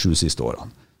 30% de 7 siste årene.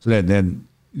 Så det en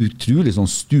utrolig sånn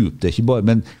stup, det ikke bare,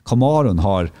 men Camaroen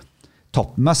har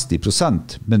tapt mest i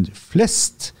prosent, men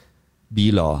flest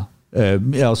biler,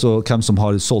 altså hvem som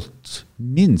har solgt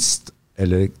minst,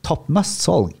 eller tapt mest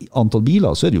salg i antall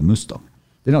biler, så det jo Mustang.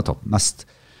 Den har tapt mest.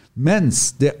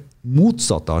 Mens det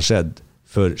motsatte har skjedd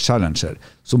for Challenger,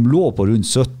 som lå på rundt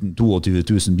 17-22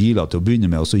 000 biler til å begynne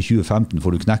med, og så i 2015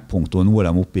 får du knekkpunkt, og nå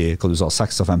de oppe i, hva du sa,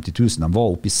 56 000. De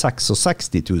var oppe i 66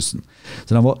 000.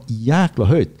 Så de var jækla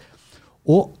høyt.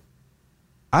 Og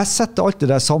jeg setter alt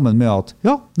det der sammen med at,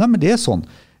 ja, nei, men det sånn.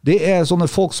 Det sånne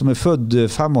folk som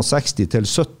født 65 til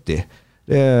 70.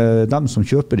 Det dem som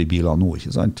kjøper de bilene nå,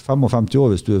 ikke sant? 55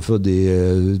 år hvis du født i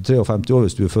 53 år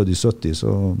hvis du født i 70, så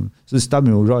det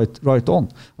stemmer jo right on.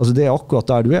 Altså det akkurat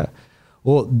der du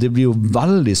Og det blir jo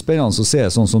veldig spennende å se,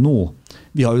 sånn som nå.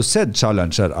 Vi har jo sett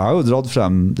Challenger. Jeg har jo dratt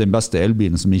frem den beste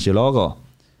elbilen som ikke laget.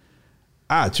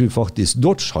 Jeg tror faktisk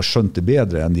Dodge har skjønt det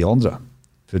bedre enn de andre.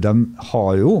 For de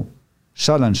har jo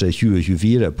Challenger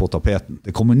 2024 på tapeten.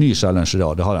 Det kommer ny Challenger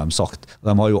da, det har de sagt.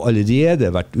 De har jo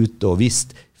allerede vært ute og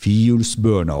vist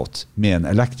firehjulsburnout med en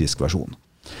elektrisk versjon.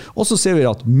 Og så ser vi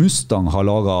at Mustang har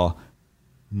laget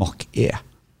Mach-E.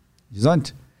 Ikke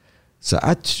sant? Så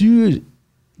jeg tror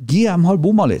GM har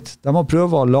bommet litt. De har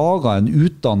prøvd å lage en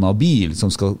utdannet bil som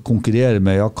skal konkurrere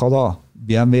med, ja, hva da?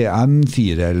 BMW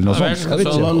M4 eller noe sånt. Jeg vet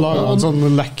ikke. Laget en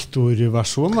sånn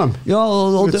lektorversjon, da. Ja,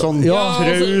 litt sånn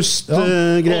traust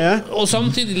greie. Og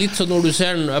samtidig litt sånn når du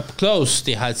ser den up close,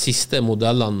 de her siste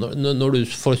modellene, når du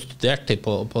får studert det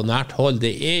på nært hold,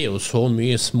 det jo så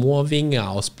mye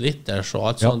småvinger og splitters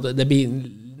og alt sånt. Det blir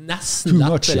nesten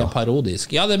lettere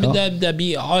parodisk. Ja, det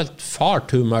blir alt far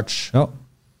too much. Ja.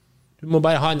 Du må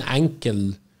bare ha en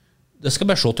enkel... Det skal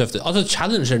bare se tøft. Altså,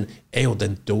 Challengeren jo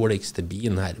den dårligste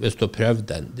bilen her, hvis du har prøvd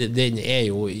den. Den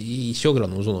jo ikke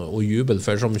akkurat noe sånn å jubel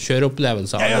for som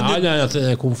kjøreopplevelse.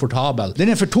 Den komfortabel.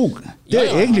 Den for tung. Det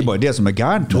egentlig bare det som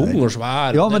gærent. Tung og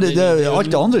svær. Ja, men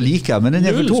alt det andre liker jeg, men den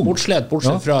for tung. Sportslighet,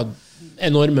 bortsett fra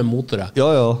enorme motorer.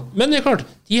 Ja. Men det klart,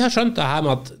 de har skjønt det her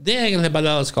med at det egentlig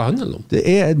bare det skal handle om. Det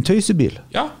en tøysebil.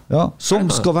 Ja.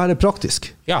 Som skal være praktisk.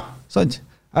 Ja. Sant?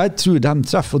 Jeg tror de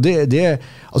treffer, og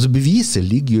altså beviset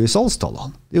ligger jo i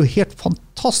salgstallene. Det jo helt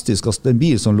fantastisk at en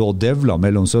bil som lå devla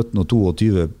mellom 17 og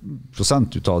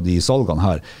 22% ut av de salgene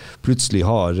her, plutselig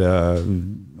har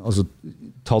altså,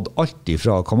 tatt alt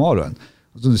ifra Camaroen.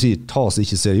 Som du sier, tas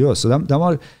ikke seriøst. Så de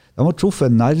har truffet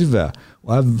en nerve,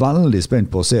 og jeg veldig spent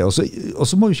på å se. Og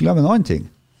så må vi ikke glemme en annen ting.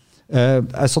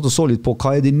 Jeg satt og så litt på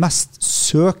hva de mest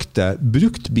søkte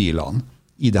bruktbilene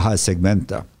i det her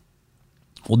segmentet.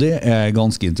 Og det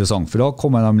ganske interessant, for da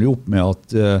kommer jeg nemlig opp med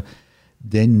at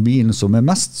den bilen som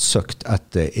mest søkt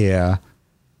etter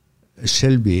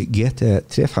Shelby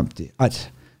GT350R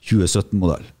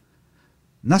 2017-modell.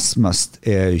 Nest mest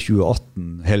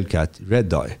 2018 Hellcat Red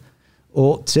Eye.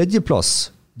 Og tredjeplass,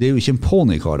 det jo ikke en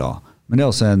Ponycar da, men det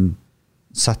altså en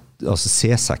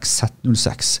C6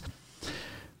 Z06.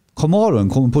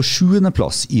 Camaroen kommer på 7.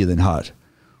 plass i den her.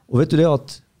 Og vet du det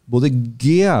at både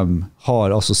GM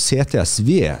har altså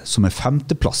CTS-V som 5.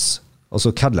 plass,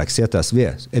 altså Cadillac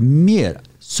CTS-V, mer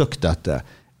søkt etter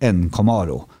enn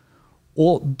Camaro.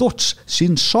 Og Dodge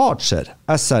sin Charger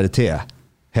SRT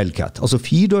Hellcat, altså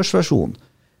 4-dørsversjon,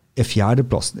 4.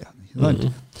 plassen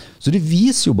igjen. Så det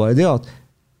viser jo bare det at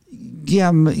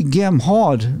GM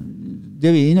har,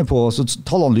 det vi inne på, altså,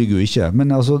 tallene lyger jo ikke,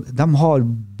 men altså, de har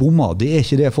bomma, det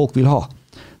ikke det folk vil ha.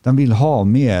 De vil ha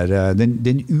mer,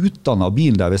 den utdannet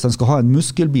bilen der, hvis de skal ha en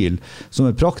muskelbil som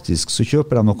praktisk, så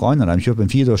kjøper de noe annet. De kjøper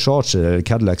en 4-dørs Charger eller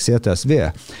Cadillac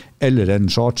CTS-V, eller en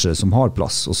Charger som har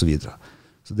plass, og så videre.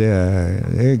 Så det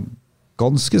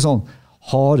ganske sånn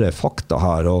harde fakta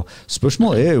her, og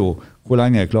spørsmålet jo, hvor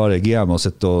lenge klarer GM å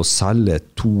sitte og selge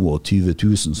 22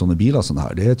 000 sånne biler sånne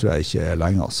her? Det tror jeg ikke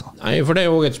lenge, altså. Nei, for det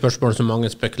jo også et spørsmål som mange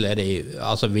spekulerer i.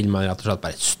 Altså, vil man rett og slett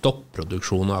bare stoppe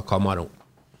produksjonen av Camaro?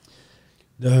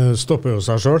 Det stopper jo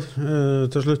seg selv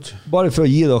til slutt. Bare for å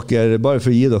gi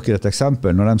dere et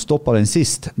eksempel, når de stoppet den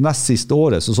nest siste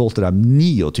året, så solgte de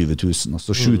 29 000,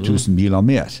 altså 7 000 biler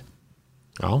mer.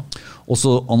 Ja. Og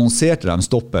så annonserte de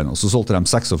stoppen, og så solgte de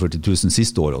 46 000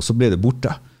 siste året, og så ble det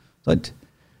borte. Sant?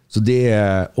 Så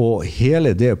og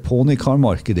hele det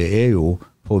ponycar-markedet jo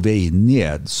på vei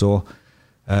ned, så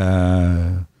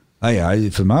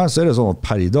for meg så det sånn at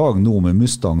per i dag nå med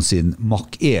Mustang sin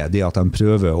Mach-E, det at de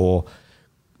prøver å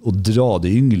dra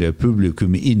det yngre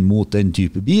publikummet inn mot den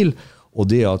type bil, og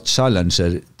det at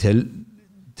Challenger til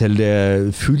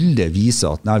det fulle viser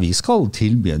at nei, vi skal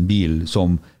tilby en bil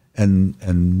som en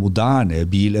moderne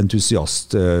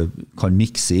bilentusiast kan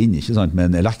mikse inn, ikke sant, med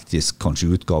en elektrisk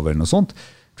kanskje utgave eller noe sånt.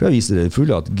 Tror jeg viser det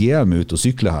fulle at GM ute og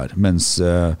sykler her, mens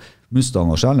Mustang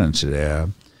og Challenger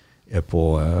er på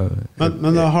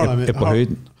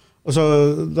høyden. Altså,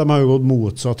 de har jo gått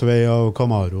motsatt vei av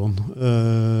Camaroen.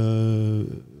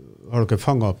 Har dere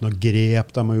fanget opp noen grep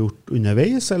de har gjort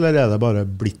underveis, eller det bare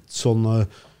blitt sånn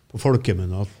på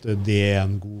folkemunne at det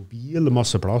en god bil,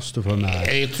 masse plass, du får med?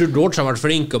 Jeg tror Dodge har vært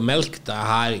flink å melke det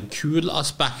her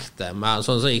kul-aspektet, med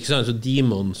sånn, ikke sånn som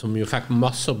Demon, som jo fikk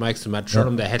masse oppmerksomhet, selv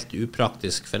om det helt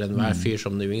upraktisk for enhver fyr,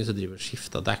 som det jo ingen som driver og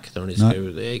skifter dekk når de skal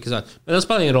ut. Ikke sant? Men det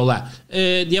spiller ingen rolle.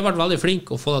 De har vært veldig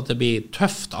flinke å få det til å bli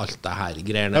tøft, alt det her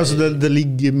greiene. Altså, det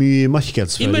ligger mye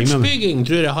markedsføring. Imagebygging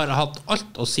tror jeg har hatt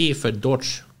alt å si for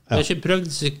Dodge. De har ikke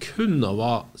prøvd sekund å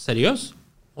være seriøs,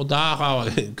 og det har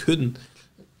kun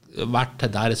vært til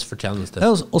deres fortjeneste.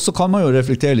 Ja, og så kan man jo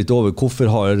reflektere litt over hvorfor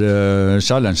har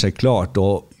Challenger klart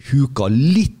å huka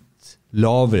litt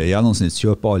lavere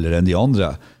gjennomsnittskjøpealder enn de andre,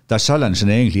 der Challenger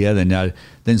egentlig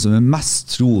den som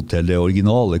mest tro til det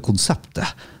originale konseptet,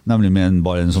 nemlig med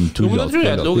bare en sånn tullet.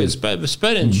 Jeg tror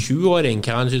spør en 20-åring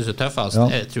hva han synes tøffest.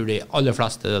 Jeg tror de aller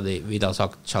fleste vil ha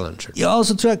sagt Challenger. Ja,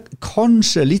 så tror jeg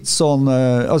kanskje litt sånn,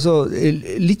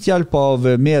 litt hjelp av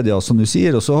media, som du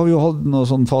sier, og så har vi jo hatt noe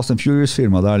sånn Fast and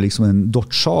Furious-firma der liksom en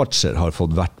Dodge Charger har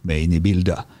fått vært med inn i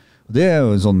bildet. Det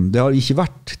jo sånn, det har ikke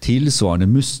vært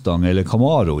tilsvarende Mustang eller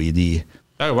Camaro i de.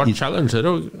 Det har jo vært Challenger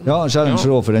også. Ja, Challenger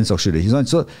også for den saks skyld, ikke sant?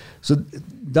 Så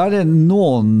der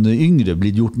noen yngre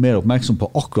blitt gjort mer oppmerksom på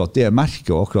akkurat det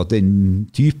merket og akkurat den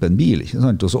typen bil, ikke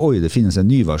sant? Og så, det finnes en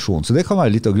ny versjon. Så det kan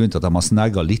være litt av grunnen til at de har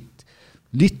snegget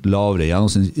litt lavere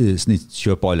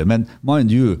gjennomsnittskjøpealder. Men mind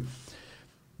you,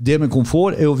 det med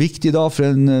komfort jo viktig da for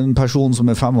en person som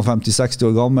 55-60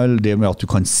 år gammel. Det med at du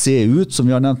kan se ut, som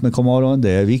vi har nevnt med Camaroen,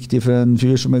 det viktig for en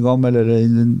fyr som gammel,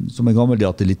 det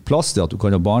at det litt plass, det at du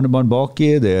kan ha barnebarn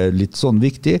baki, det litt sånn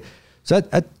viktig. Så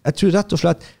jeg tror rett og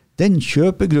slett den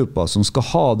kjøpegruppa som skal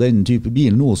ha den type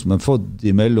bil nå, som fått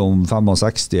mellom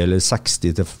 65 eller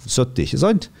 60 til 70, ikke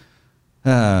sant?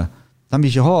 De vil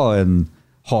ikke ha en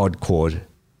hardcore,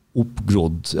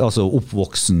 oppgrodd, altså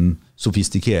oppvoksen,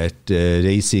 sofistikert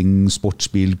racing,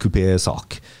 sportsbil,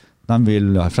 kupé-sak. De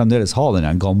vil fremdeles ha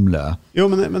den gamle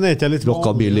men er ikke litt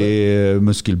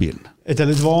rockabilly-muskelbilen. Er det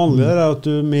litt vanligere at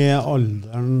du med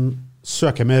alderen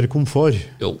søker mer komfort?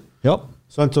 Jo. Ja.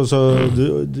 Sant? Altså,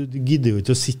 du gidder jo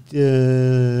ikke å sitte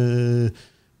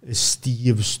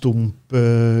stiv stump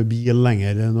bil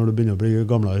lenger når du begynner å bli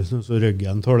gamlere, så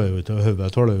ryggen tåler jo ikke, og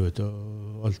høvet tåler jo ikke,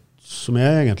 og alt som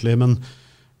egentlig, men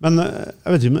jeg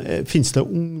vet ikke, finnes det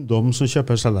ungdom som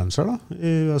kjøper Challenger da,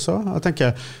 i USA? Jeg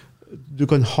tenker, du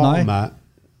kan ha med,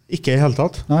 ikke i hele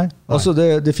tatt. Nei, altså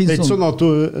det finnes ikke sånn at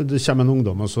det kommer en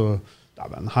ungdom, og så,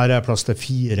 men her plass til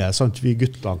 4, sant? Vi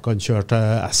guttene kan kjøre til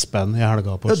Espen i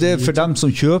helga på det for dem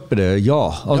som kjøper det, ja.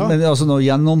 Men altså, når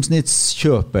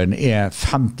gjennomsnittskjøperen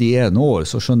 51 år,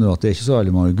 så skjønner du at det ikke så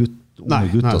veldig mange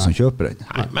unge gutter som kjøper den.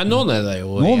 Nei, men noen det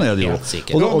jo helt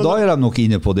sikkert. Og da de nok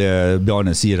inne på det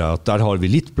Bjarne sier, at der har vi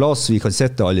litt plass, vi kan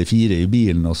sette alle 4 i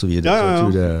bilen og så videre.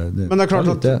 Men det klart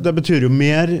at det betyr jo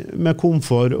mer med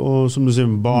komfort, og som du sier,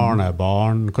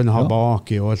 barnebarn kan ha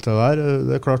baki og alt det der.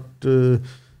 Det klart, det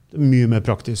mye mer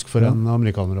praktisk for en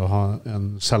amerikaner å ha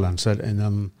en Challenger enn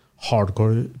en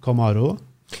hardcore Camaro.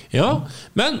 Ja,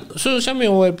 men så kommer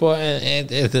vi over på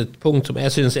et punkt som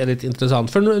jeg synes litt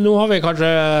interessant. For nå har vi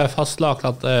kanskje fastlagt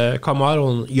at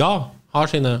Camaroen, har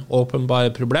sine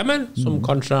åpenbare problemer, som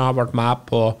kanskje har vært med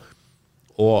på,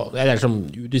 eller som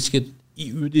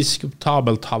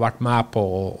udiskutabelt har vært med på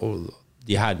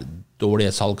de her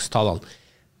dårlige salgstallene.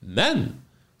 Men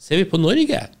ser vi på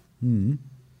Norge,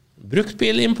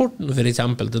 bruktbilimporten for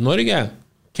eksempel til Norge,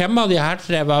 hvem av de her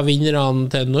 3 var vinnerne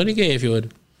til Norge i fjor?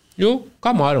 Jo,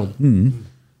 Camaroen.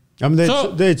 Ja, men det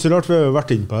er ikke så rart vi har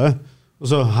vært inne på det.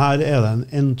 Altså, her det en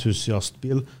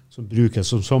entusiastbil som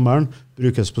brukes om sommeren,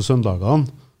 brukes på søndagene,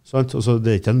 Sant? Altså,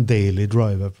 det ikke en daily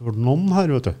driver for noen her,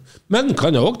 vet du. Men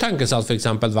kan det også tenkes at for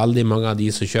eksempel veldig mange av de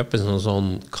som kjøper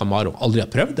sånn Camaro aldri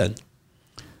har prøvd den?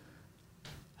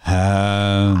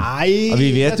 Nei, vi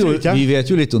vet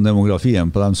jo litt om demografien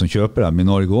på dem som kjøper dem i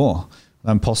Norge også.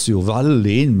 De passer jo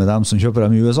veldig inn med dem som kjøper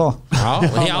dem i USA.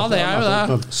 Ja, det er jo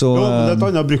det. Så, jo, det er et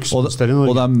annet bruksmønster i Norge.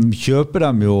 Og de kjøper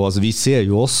dem jo, altså vi ser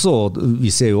jo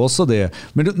også det,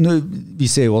 men vi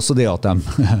ser jo også det at de,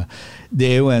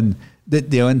 det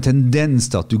er jo en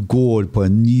tendens til at du går på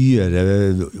en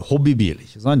nyere hobbybil,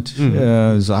 ikke sant?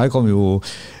 Så her kan vi jo,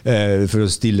 for å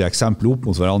stille eksempler opp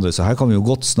mot hverandre, så her kan vi jo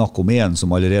godt snakke om en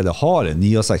som allerede har en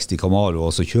 69 Camaro,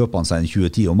 og så kjøper han seg en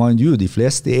 2010, og man jo, de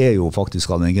fleste er jo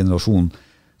faktisk av den generasjon,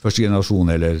 første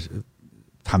generasjon eller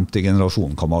femte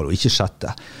generasjon Camaro, ikke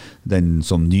sjette, den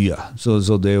som nye. Så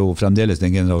det er jo fremdeles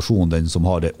den generasjonen, den som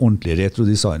har det ordentlige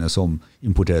retrodesignet som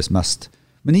importeres mest.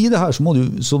 Men i det her så må du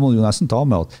jo nesten ta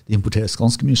med at det importeres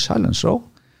ganske mye Challenger også.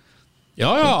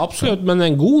 Ja, absolutt, men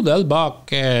en god del bak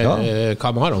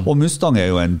Camaroen. Og Mustang er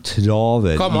jo en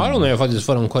traver. Camaroen er jo faktisk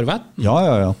foran Corvetten.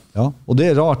 Ja. Og det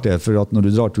er rart det, for at når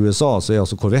du drar til USA, så er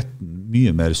altså Corvetten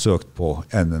mye mer søkt på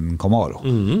enn en Camaro.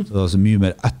 Så det er altså mye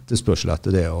mer etterspørsel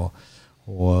etter det,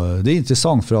 og det er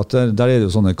interessant, for at der er det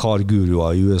jo sånne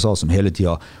carguruer i USA som hele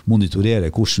tiden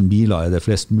monitorerer hvordan biler er det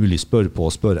flest mulig spør på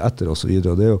og spør etter og så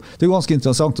videre. Og det er jo ganske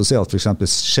interessant å se at for eksempel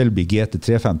Shelby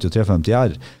GT350 og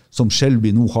 350R, som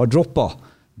Shelby nå har droppet,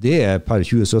 det er per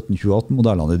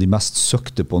 2017-2018-modellene de mest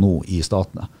søkte på nå i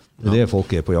statene. Det er det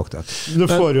folk er på jakt etter. Du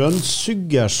får jo en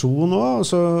suggesjon også,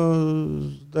 altså,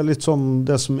 det er litt sånn,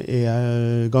 det som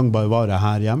er gangbar vare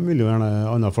her hjemme, vil jo gjerne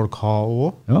andre folk ha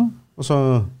også. Ja. Altså,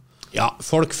 ja,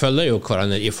 folk følger jo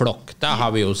hverandre i flokk. Det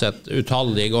har vi jo sett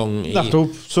utallige ganger i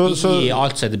alt som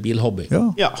heter bilhobby.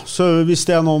 Ja, så hvis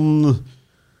det er noen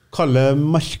kalle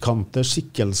markante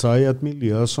skikkelser i et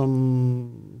miljø som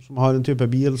har en type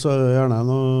bil, så er det gjerne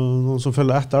noen som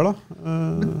følger etter da.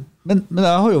 Men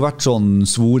jeg har jo vært sånn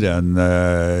svoren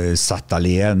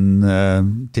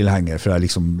Z-Alien-tilhenger, for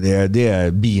det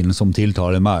er bilen som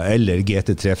tiltaler meg, eller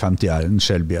GT350R,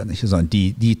 Shelbyen, ikke sant?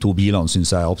 De to bilene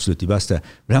synes jeg er absolutt de beste.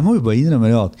 Men jeg må jo bare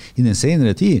innrømme at i den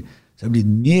senere tid, så har jeg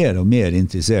blitt mer og mer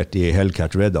interessert i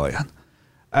Hellcat Red Eye,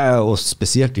 og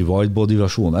spesielt i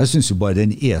wildbody-versjonen. Jeg synes jo bare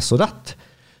den er så rett.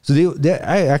 Så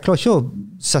jeg klarer ikke å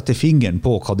sette fingeren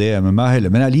på hva det er med meg heller,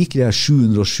 men jeg liker de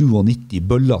 797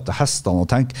 bøllete hestene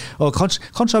og kanskje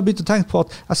jeg har begynt å tenke på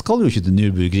at jeg skal jo ikke til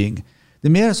Nürburgring. Det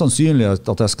er mer sannsynlig at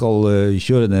jeg skal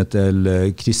kjøre ned til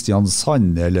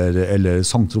Kristiansand eller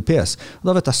Saint-Tropez. Og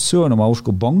da vet jeg søren om jeg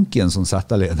orsker å banke en sånn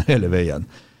Z-alene hele veien.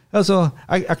 Altså,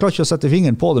 jeg klarer ikke å sette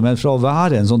fingeren på det, men fra å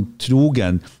være en sånn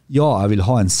trogen, ja, jeg vil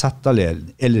ha en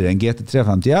Z-alene eller en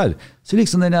GT350R, så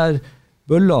liksom den der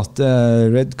bøllete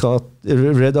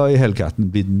Red Eye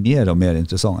Hellcaten blir mer og mer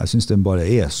interessant. Jeg synes den bare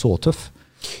er så tøff.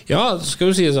 Ja, skal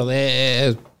du si sånn,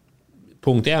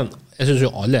 punkt 1, jeg synes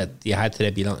jo alle de her tre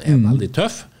bilene er veldig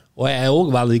tøff, og jeg er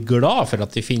også veldig glad for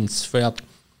at de finnes, for at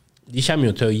de kommer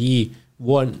jo til å gi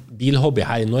vår bilhobby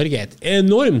her i Norge et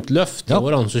enormt løft i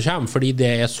årene som kommer, fordi det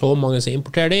er så mange som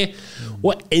importerer de,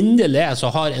 og endelig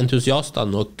så har entusiastene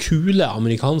noen kule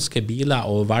amerikanske biler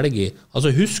å velge i.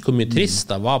 Altså husk hvor mye trist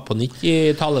det var på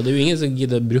 90-tallet. Det er jo ingen som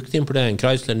gidder brukt importere en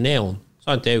Chrysler Neon,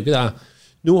 sant? Det er jo ikke det.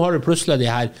 Nå har du plutselig de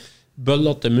her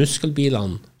bøllete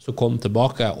muskelbilene som kom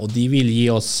tilbake, og de vil gi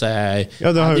oss de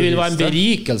vil være en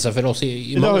berikelse for oss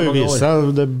i mange, mange år. Det har jo vist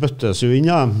seg, det bøttes jo inn,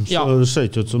 så det ser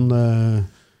ikke ut som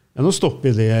det er noe stopp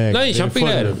i det. Nei,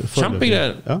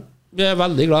 kjempegreier. Ja. Vi er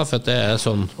veldig glad for at det er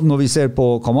sånn. Når vi ser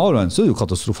på Camaroen, så er det jo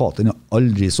katastrofalt. Den har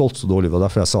aldri solgt så dårlig, og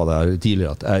derfor jeg sa det her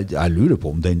tidligere, at jeg lurer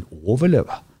på om den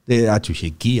overlever. Jeg tror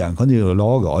ikke GM kan jo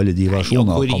lage alle de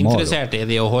versjonene av Camaro. Hvor interessert er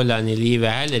de å holde den i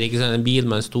livet heller? Ikke sånn en bil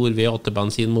med en stor V8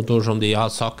 bensinmotor som de har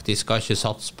sagt de skal ikke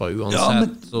satse på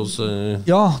uansett.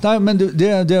 Men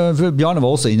Bjarne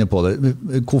var også inne på det.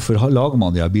 Hvorfor lager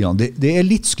man de her bilene? Det er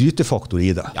litt skrytefaktor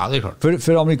i det. Ja, det er klart.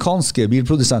 For amerikanske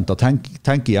bilprodusenter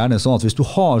tenker gjerne sånn at hvis du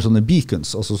har sånne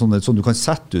beacons, altså sånne som du kan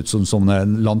sette ut som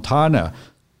en lanterne,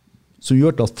 som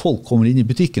gjør at folk kommer inn i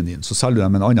butikken din, så selger du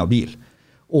dem en annen bil.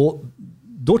 Og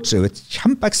Dodge er jo et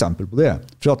kjempeeksempel på det,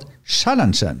 for at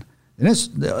Challengeren,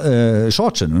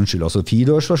 Chargeren, altså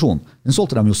 4-dørsversjonen, den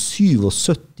solgte de jo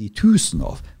 77 000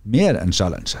 av, mer enn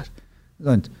Challenger.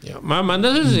 Ja, men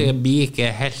det synes jeg ikke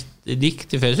er helt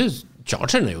riktig, for jeg synes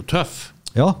Chargeren er jo tøff.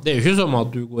 Ja. Det er jo ikke som at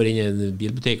du går inn i en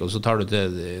bilbutikk og så tar du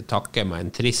til takke med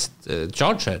en trist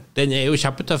Charger. Den er jo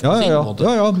kjempetøff på sin måte.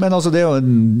 Ja, men altså det er jo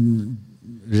en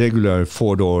regular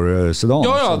 4-door sedan.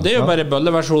 Ja, det er jo bare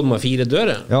bølleversjonen med 4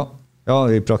 dører. Ja,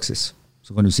 i praksis.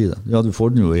 så kan du si det. Ja, du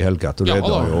får den jo i Hellcat og Ja, Red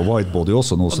Eye og Widebody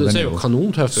også nå. Og det ser jo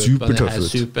kanontøff ut. Supertøff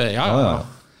ut. Ja.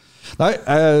 Nei,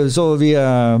 så vi...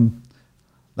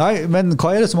 Nei, men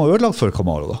hva det som har ødelagt for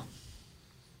Camaro da?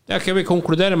 Det kan vi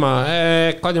konkludere med.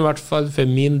 Jeg kan i hvert fall for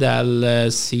min del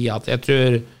si at jeg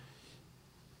tror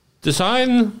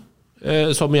design,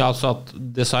 så mye altså at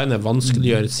designet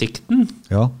vanskeliggjør sikten,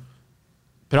 Ja.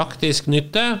 praktisk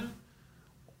nytte,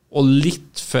 og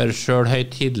litt for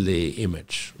selvhøytidelig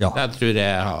image. Ja. Det tror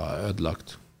jeg har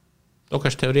ødelagt.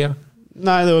 Deres teorier?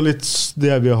 Nei, det var litt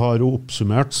det vi har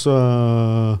oppsummert, så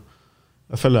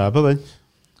jeg følger på den.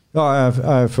 Ja,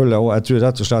 jeg følger, og jeg tror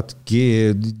rett og slett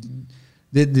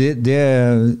det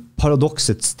er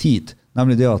paradoksets tid,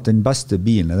 nemlig det at den beste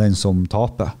bilen den som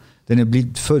taper. Den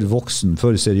blitt for voksen,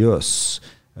 for seriøs.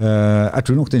 Jeg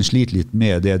tror nok den sliter litt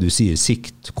med det du sier,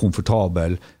 sikt,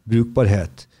 komfortabel,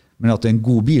 brukbarhet. Men at det en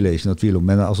god bil ikke noe tvil om.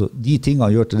 Men altså, de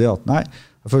tingene gjør til det at nei,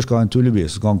 jeg først skal ha en tullebil,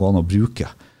 så skal han gå an å bruke.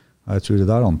 Jeg tror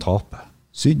det der han taper.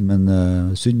 Synd,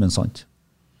 men sant.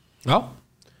 Ja.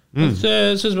 Jeg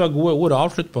synes det var gode ord å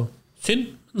avslutte på.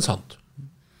 Synd, men sant.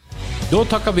 Da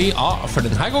takker vi av for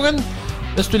denne gangen.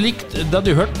 Hvis du likte det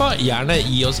du hørte på, gjerne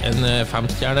gi oss en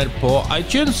 5-stjerner på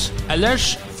iTunes.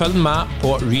 Ellers følg med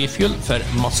på Refuel for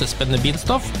masse spennende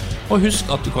bilstoff. Og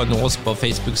husk at du kan nå oss på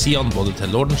Facebook-sidene både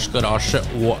til Lordens Garasje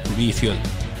og Refuel.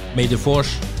 May the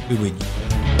force be with you.